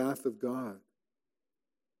from the wrath of God.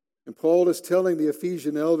 And Paul is telling the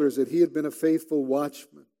Ephesian elders that he had been a faithful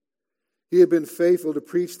watchman. He had been faithful to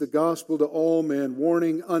preach the gospel to all men,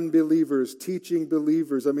 warning unbelievers, teaching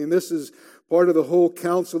believers. I mean, this is part of the whole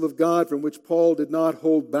counsel of God from which Paul did not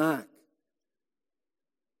hold back.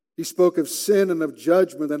 He spoke of sin and of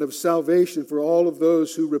judgment and of salvation for all of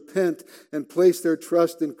those who repent and place their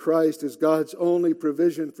trust in Christ as God's only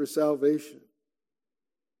provision for salvation.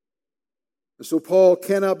 And so Paul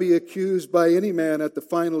cannot be accused by any man at the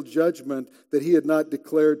final judgment that he had not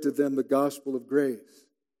declared to them the gospel of grace.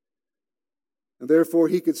 And therefore,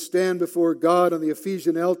 he could stand before God and the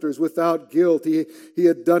Ephesian elders without guilt. He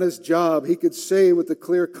had done his job. He could say with a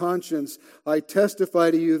clear conscience, I testify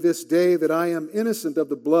to you this day that I am innocent of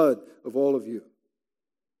the blood of all of you.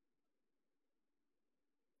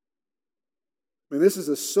 I mean, this is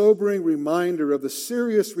a sobering reminder of the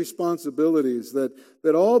serious responsibilities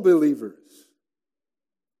that all believers,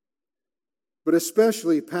 but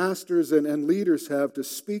especially pastors and leaders have to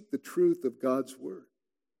speak the truth of God's word.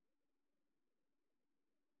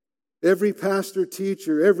 Every pastor,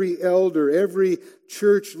 teacher, every elder, every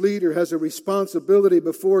church leader has a responsibility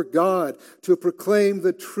before God to proclaim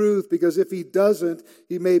the truth, because if he doesn't,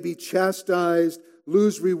 he may be chastised,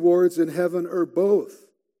 lose rewards in heaven, or both.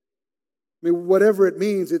 I mean, whatever it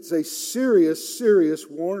means, it's a serious, serious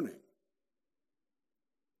warning.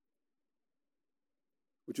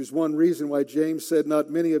 Which is one reason why James said, "Not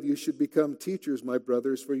many of you should become teachers, my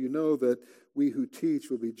brothers, for you know that we who teach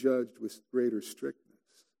will be judged with greater strictness."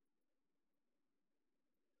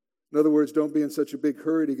 In other words, don't be in such a big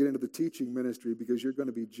hurry to get into the teaching ministry, because you're going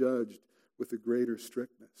to be judged with a greater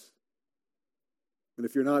strictness. And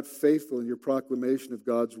if you're not faithful in your proclamation of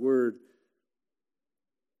God's word,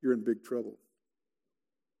 you're in big trouble.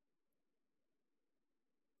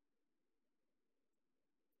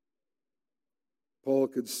 Paul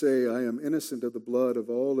could say, "I am innocent of the blood of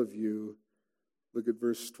all of you." Look at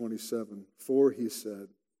verse 27. "For," he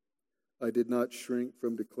said, "I did not shrink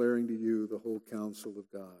from declaring to you the whole counsel of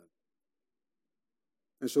God."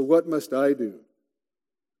 And so what must I do,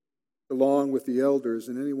 along with the elders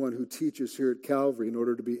and anyone who teaches here at Calvary, in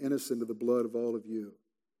order to be innocent of the blood of all of you?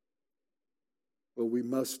 Well, we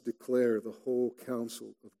must declare the whole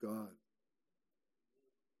counsel of God.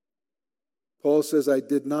 Paul says, I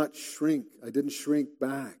didn't shrink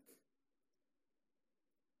back.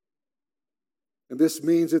 And this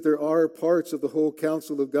means that there are parts of the whole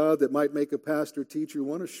counsel of God that might make a pastor, teacher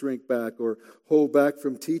want to shrink back or hold back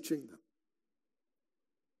from teaching them.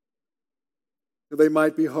 They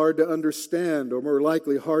might be hard to understand, or more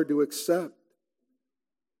likely hard to accept.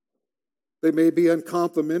 They may be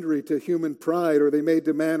uncomplimentary to human pride, or they may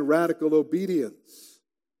demand radical obedience.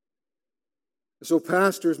 So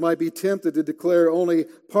pastors might be tempted to declare only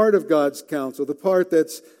part of God's counsel, the part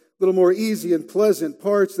that's a little more easy and pleasant,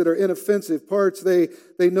 parts that are inoffensive, parts they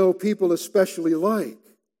know people especially like.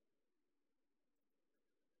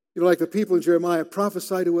 You know, like the people in Jeremiah,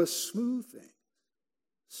 prophesy to us smooth things.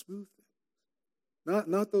 Smooth things.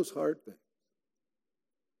 Not those hard things.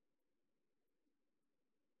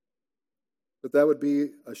 But that would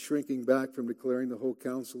be a shrinking back from declaring the whole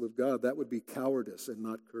counsel of God. That would be cowardice and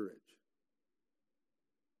not courage.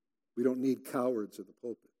 We don't need cowards in the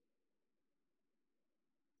pulpit.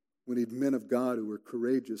 We need men of God who are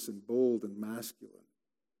courageous and bold and masculine.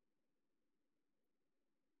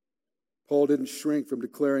 Paul didn't shrink from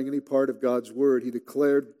declaring any part of God's word. He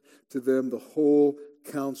declared to them the whole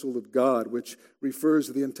counsel of God, which refers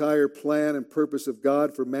to the entire plan and purpose of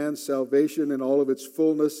God for man's salvation in all of its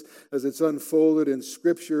fullness as it's unfolded in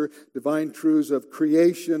Scripture, divine truths of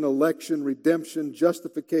creation, election, redemption,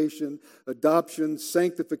 justification, adoption,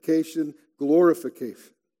 sanctification,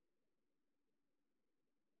 glorification.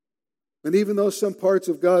 And even though some parts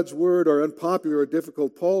of God's word are unpopular or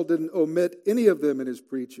difficult, Paul didn't omit any of them in his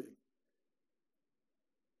preaching.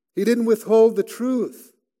 He didn't withhold the truth.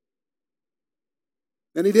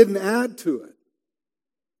 And he didn't add to it.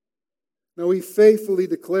 No, he faithfully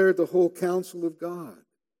declared the whole counsel of God.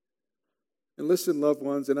 And listen, loved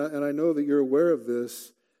ones, and I know that you're aware of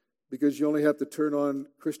this, because you only have to turn on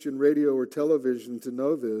Christian radio or television to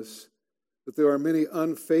know this, that there are many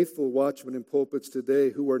unfaithful watchmen in pulpits today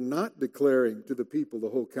who are not declaring to the people the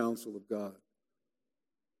whole counsel of God.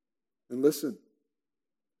 And listen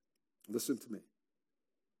to me.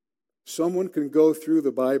 Someone can go through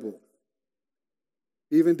the Bible,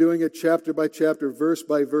 even doing it chapter by chapter, verse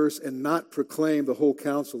by verse, and not proclaim the whole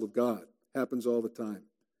counsel of God. Happens all the time.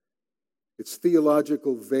 It's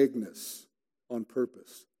theological vagueness on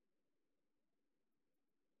purpose.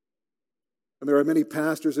 And there are many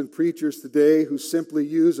pastors and preachers today who simply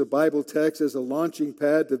use a Bible text as a launching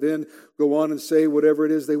pad to then go on and say whatever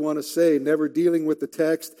it is they want to say, never dealing with the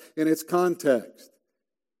text in its context.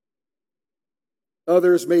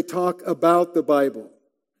 Others may talk about the Bible.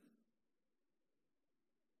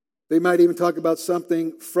 They might even talk about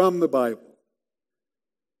something from the Bible.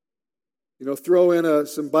 You know, throw in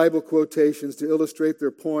some Bible quotations to illustrate their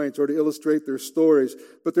points or to illustrate their stories.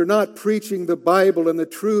 But they're not preaching the Bible and the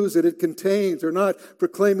truths that it contains. They're not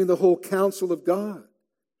proclaiming the whole counsel of God.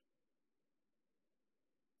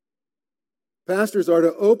 Pastors are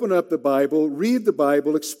to open up the Bible, read the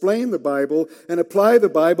Bible, explain the Bible, and apply the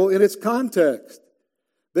Bible in its context.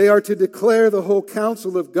 They are to declare the whole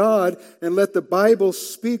counsel of God and let the Bible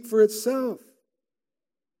speak for itself.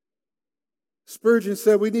 Spurgeon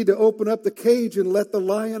said we need to open up the cage and let the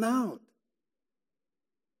lion out.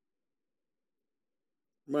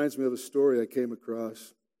 Reminds me of a story I came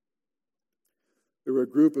across. There were a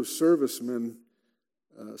group of servicemen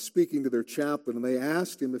speaking to their chaplain, and they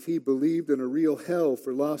asked him if he believed in a real hell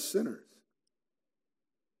for lost sinners.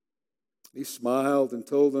 He smiled and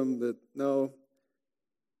told them that no,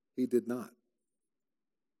 He did not.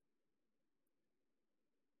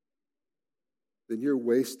 Then you're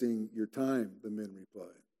wasting your time, the men replied.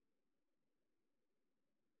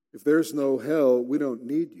 If there's no hell, we don't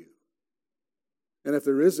need you. And if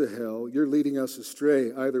there is a hell, you're leading us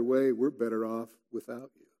astray. Either way, we're better off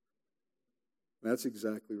without you. That's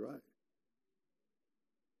exactly right.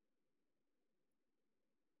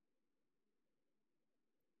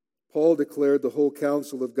 Paul declared the whole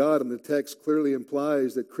counsel of God, and the text clearly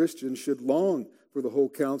implies that Christians should long for the whole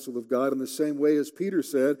counsel of God in the same way as Peter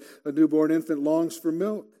said, a newborn infant longs for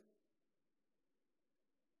milk.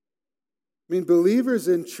 I mean, believers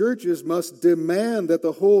in churches must demand that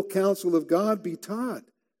the whole counsel of God be taught.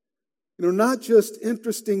 Not just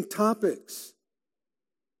interesting topics.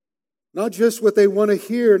 Not just what they want to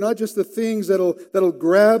hear, not just the things that'll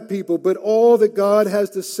grab people, but all that God has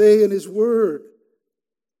to say in His Word.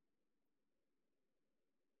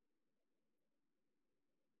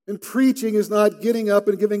 And preaching is not getting up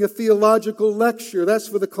and giving a theological lecture. That's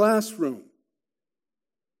for the classroom.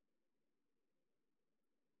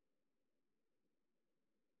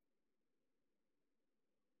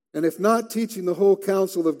 And if not teaching the whole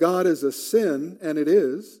counsel of God is a sin, and it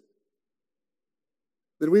is,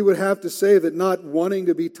 then we would have to say that not wanting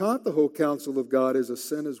to be taught the whole counsel of God is a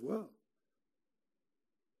sin as well.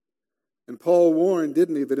 And Paul warned,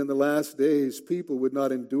 didn't he, that in the last days people would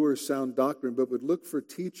not endure sound doctrine, but would look for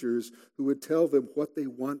teachers who would tell them what they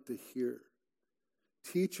want to hear.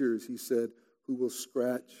 Teachers, he said, who will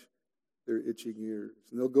scratch their itching ears.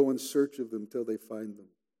 And they'll go in search of them till they find them.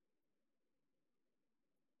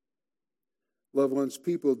 Loved ones,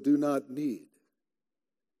 people do not need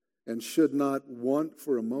and should not want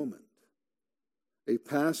for a moment a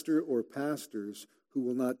pastor or pastors who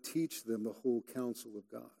will not teach them the whole counsel of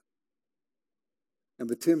God. And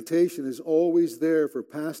the temptation is always there for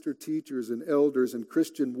pastor, teachers, and elders, and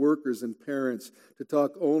Christian workers and parents to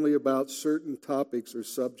talk only about certain topics or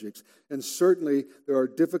subjects. And certainly there are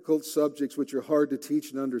difficult subjects which are hard to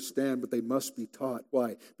teach and understand, but they must be taught.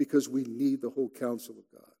 Why? Because we need the whole counsel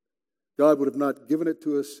of God. God would have not given it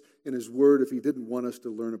to us in His Word if He didn't want us to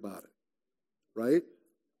learn about it. Right?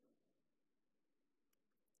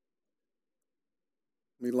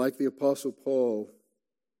 I mean, like the Apostle Paul,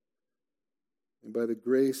 and by the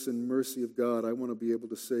grace and mercy of God, I want to be able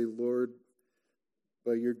to say, Lord,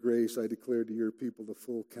 by your grace, I declare to your people the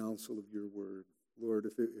full counsel of your word. Lord,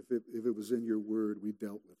 if it was in your word, we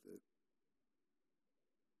dealt with it.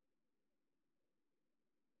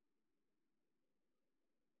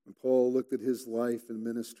 When Paul looked at his life and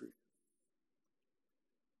ministry,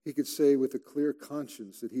 he could say with a clear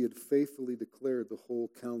conscience that he had faithfully declared the whole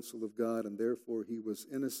counsel of God, and therefore he was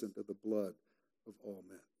innocent of the blood of all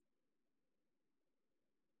men.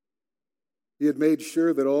 He had made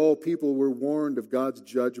sure that all people were warned of God's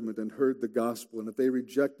judgment and heard the gospel, and if they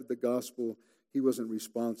rejected the gospel, he wasn't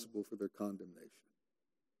responsible for their condemnation.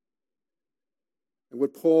 And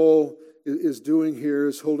what Paul is doing here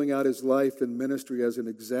is holding out his life and ministry as an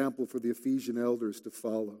example for the Ephesian elders to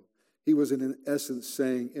follow. He was in essence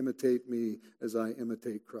saying, imitate me as I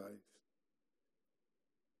imitate Christ.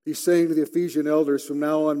 He's saying to the Ephesian elders, from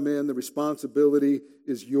now on, men, the responsibility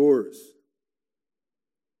is yours.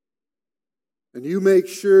 And you make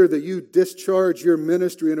sure that you discharge your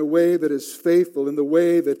ministry in a way that is faithful, in the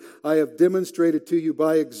way that I have demonstrated to you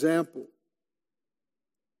by example.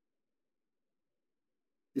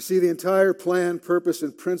 You see, the entire plan, purpose,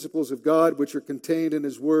 and principles of God, which are contained in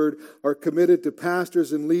His Word, are committed to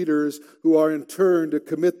pastors and leaders who are in turn to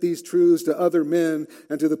commit these truths to other men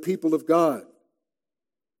and to the people of God.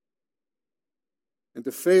 And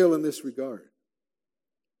to fail in this regard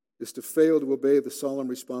is to fail to obey the solemn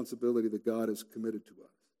responsibility that God has committed to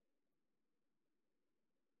us.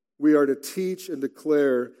 We are to teach and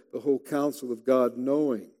declare the whole counsel of God,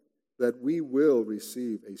 knowing that we will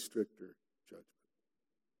receive a stricter judgment.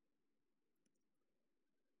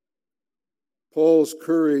 Paul's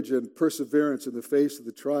courage and perseverance in the face of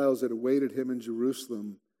the trials that awaited him in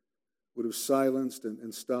Jerusalem would have silenced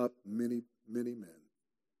and stopped many, many men,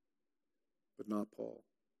 but not Paul.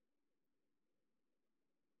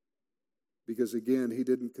 Because again, he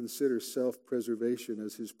didn't consider self-preservation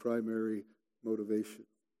as his primary motivation.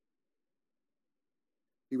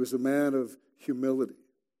 He was a man of humility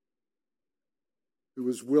who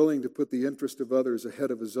was willing to put the interest of others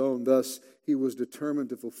ahead of his own. Thus, he was determined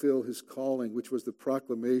to fulfill his calling, which was the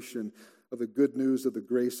proclamation of the good news of the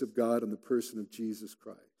grace of God in the person of Jesus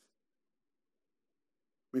Christ.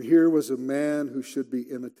 I mean, here was a man who should be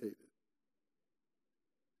imitated.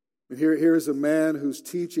 And here is a man whose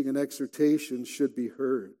teaching and exhortation should be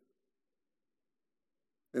heard.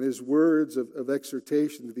 And his words of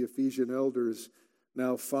exhortation to the Ephesian elders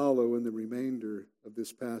now follow in the remainder of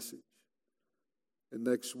this passage. And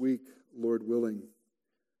next week, Lord willing,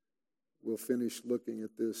 we'll finish looking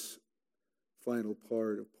at this final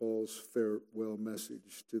part of Paul's farewell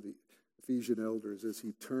message to the Ephesian elders as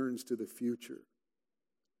he turns to the future,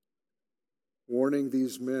 warning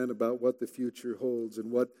these men about what the future holds and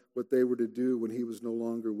what they were to do when he was no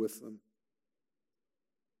longer with them.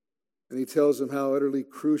 And he tells them how utterly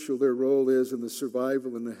crucial their role is in the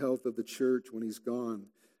survival and the health of the church when he's gone.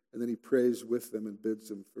 And then he prays with them and bids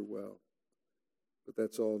them farewell. But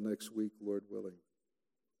that's all next week, Lord willing.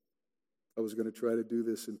 I was going to try to do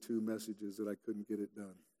this in 2 messages and I couldn't get it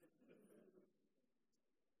done.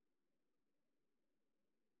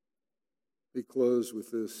 We close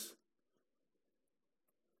with this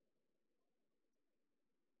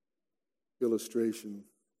illustration,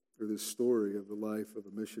 or this story of the life of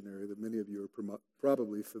a missionary that many of you are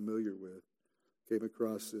probably familiar with. Came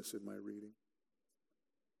across this in my reading.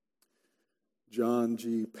 John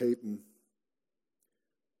G. Paton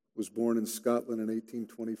was born in Scotland in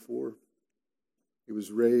 1824. He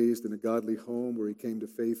was raised in a godly home where he came to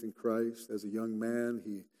faith in Christ. As a young man,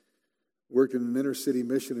 he worked in an inner-city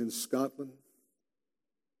mission in Scotland.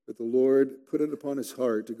 But the Lord put it upon his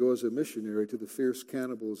heart to go as a missionary to the fierce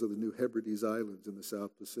cannibals of the New Hebrides Islands in the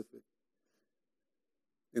South Pacific.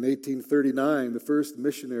 In 1839, the first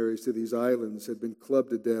missionaries to these islands had been clubbed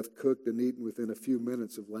to death, cooked, and eaten within a few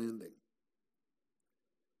minutes of landing.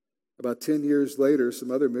 About 10 years later, some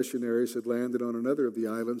other missionaries had landed on another of the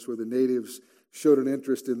islands where the natives showed an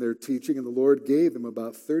interest in their teaching, and the Lord gave them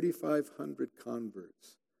about 3,500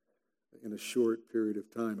 converts in a short period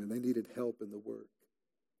of time, and they needed help in the work.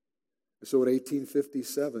 So in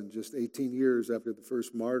 1857, just 18 years after the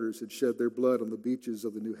first martyrs had shed their blood on the beaches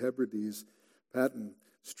of the New Hebrides, Paton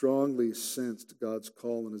strongly sensed God's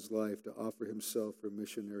call in his life to offer himself for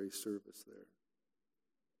missionary service there.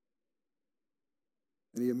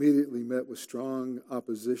 And he immediately met with strong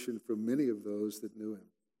opposition from many of those that knew him.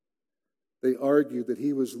 They argued that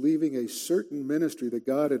he was leaving a certain ministry that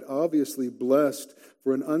God had obviously blessed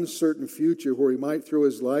for an uncertain future where he might throw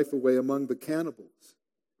his life away among the cannibals.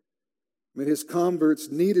 I mean, his converts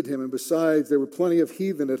needed him, and besides, there were plenty of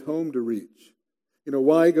heathen at home to reach.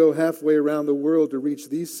 Why go halfway around the world to reach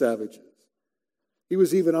these savages? He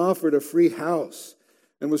was even offered a free house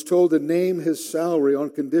and was told to name his salary on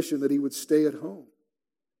condition that he would stay at home.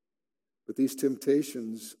 But these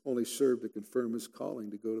temptations only served to confirm his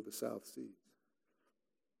calling to go to the South Seas.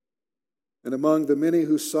 And among the many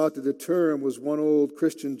who sought to deter him was one old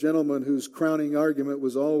Christian gentleman whose crowning argument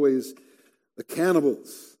was always the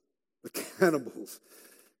cannibals. The cannibals.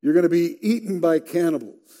 You're going to be eaten by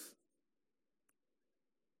cannibals.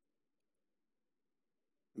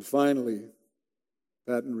 And finally,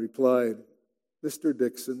 Paton replied, Mr.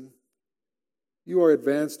 Dixon, you are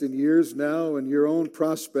advanced in years now, and your own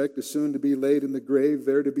prospect is soon to be laid in the grave,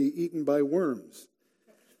 there to be eaten by worms.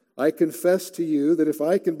 I confess to you that if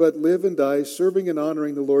I can but live and die serving and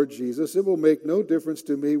honoring the Lord Jesus, it will make no difference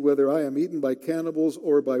to me whether I am eaten by cannibals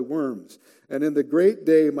or by worms. And in the great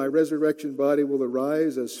day, my resurrection body will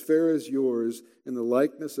arise as fair as yours in the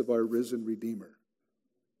likeness of our risen Redeemer.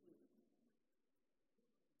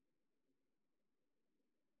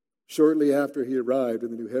 Shortly after he arrived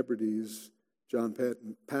in the New Hebrides, John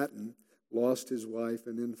Paton lost his wife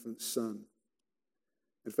and infant son.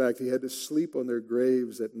 In fact, he had to sleep on their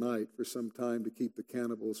graves at night for some time to keep the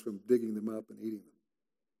cannibals from digging them up and eating them.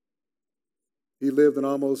 He lived in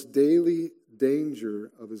almost daily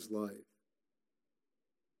danger of his life.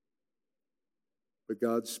 But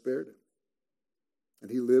God spared him.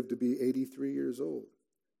 And he lived to be 83 years old.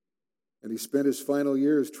 And he spent his final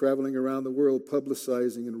years traveling around the world,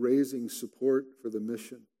 publicizing and raising support for the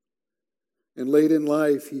mission. And late in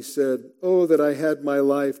life, he said, "Oh, that I had my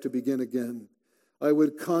life to begin again. I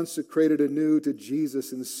would consecrate it anew to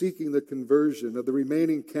Jesus in seeking the conversion of the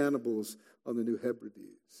remaining cannibals on the New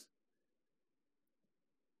Hebrides."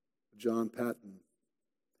 John Paton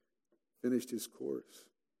finished his course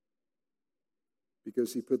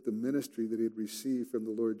because he put the ministry that he had received from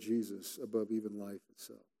the Lord Jesus above even life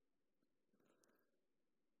itself.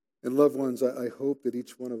 And loved ones, I hope that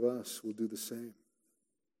each one of us will do the same.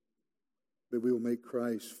 That we will make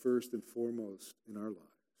Christ first and foremost in our lives.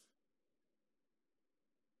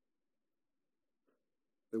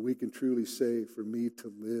 That we can truly say, for me to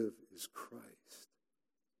live is Christ.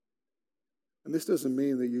 And this doesn't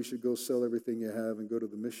mean that you should go sell everything you have and go to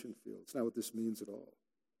the mission field. It's not what this means at all.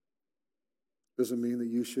 It doesn't mean that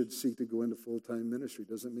you should seek to go into full-time ministry. It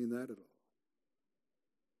doesn't mean that at all.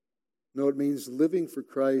 No, it means living for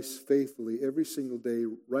Christ faithfully every single day,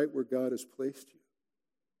 right where God has placed you.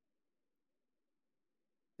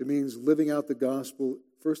 It means living out the gospel,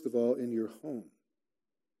 first of all, in your home.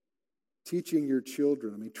 Teaching your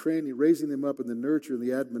children, training, raising them up in the nurture and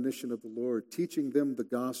the admonition of the Lord, teaching them the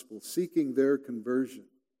gospel, seeking their conversion.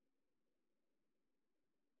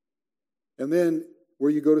 And then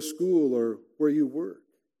where you go to school or where you work.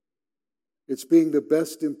 It's being the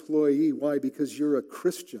best employee. Why? Because you're a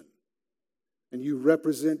Christian and you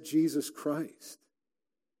represent Jesus Christ.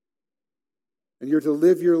 And you're to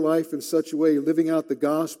live your life in such a way, living out the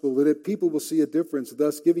gospel, that people will see a difference,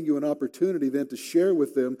 thus giving you an opportunity then to share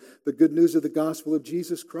with them the good news of the gospel of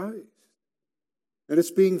Jesus Christ. And it's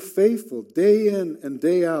being faithful day in and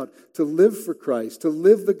day out to live for Christ, to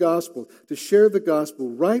live the gospel, to share the gospel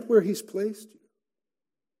right where He's placed you.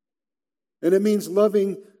 And it means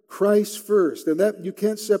loving Christ first. And that you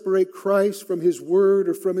can't separate Christ from His word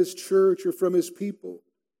or from His church or from His people.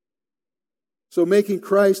 So making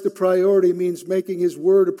Christ a priority means making His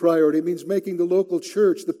word a priority. It means making the local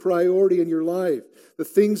church the priority in your life. The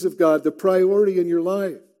things of God, the priority in your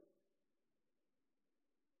life.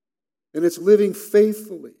 And it's living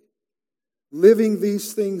faithfully. Living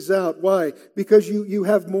these things out. Why? Because you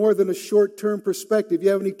have more than a short-term perspective. You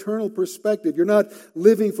have an eternal perspective. You're not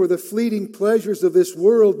living for the fleeting pleasures of this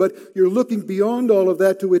world, but you're looking beyond all of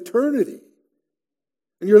that to eternity.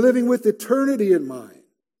 And you're living with eternity in mind.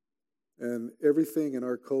 And everything in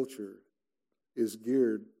our culture is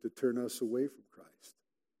geared to turn us away from Christ.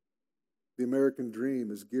 The American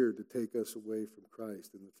dream is geared to take us away from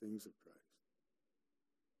Christ and the things of Christ.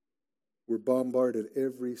 We're bombarded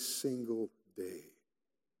every single day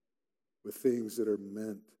with things that are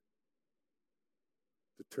meant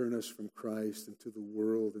to turn us from Christ into the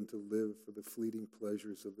world and to live for the fleeting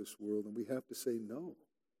pleasures of this world. And we have to say no.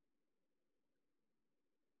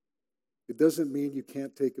 It doesn't mean you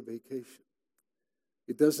can't take a vacation.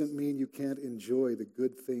 It doesn't mean you can't enjoy the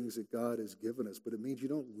good things that God has given us, but it means you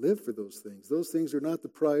don't live for those things. Those things are not the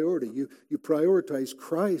priority. You prioritize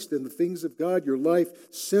Christ and the things of God. Your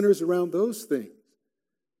life centers around those things.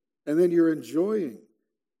 And then you're enjoying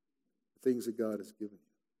the things that God has given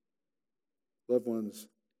you. Loved ones,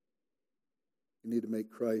 you need to make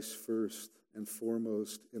Christ first and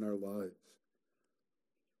foremost in our lives.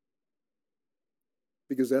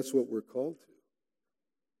 Because that's what we're called to.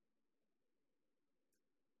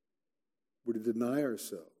 We're to deny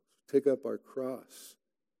ourselves, take up our cross,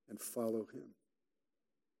 and follow Him.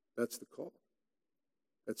 That's the call.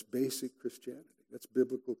 That's basic Christianity. That's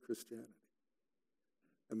biblical Christianity.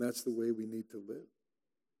 And that's the way we need to live.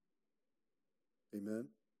 Amen?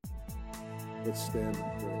 Let's stand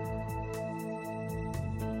and pray.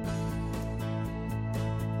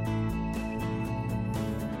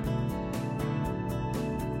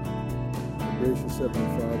 Gracious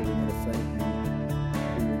Heavenly Father, we want to thank You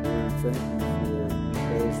for Your word. Thank You for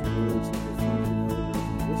those words of the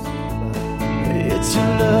elders. It's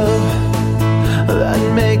Your love that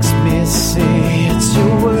makes me see. It's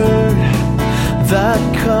Your word that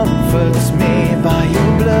comforts me. By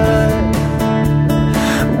Your blood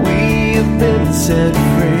we have been set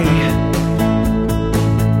free.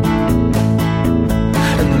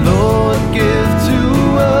 And Lord, give to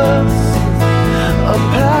us a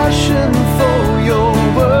passion for Your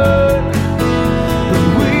word, that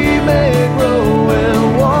we may grow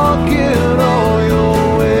and walk in all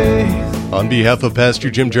Your ways. On behalf of Pastor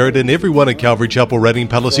Jim Jarrett and everyone at Calvary Chapel Redding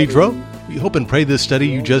Palo Cedro, we hope and pray this study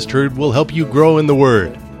you just heard will help you grow in the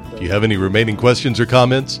Word. If you have any remaining questions or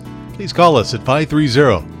comments, please call us at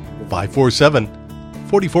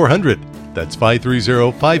 530-547-4400. That's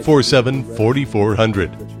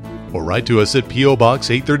 530-547-4400. Or write to us at P.O. Box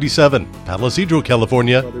 837, Palo Cedro,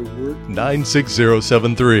 California,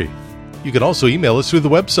 96073. You can also email us through the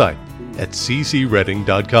website at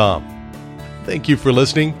ccredding.com. Thank you for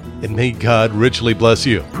listening, and may God richly bless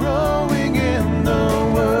you.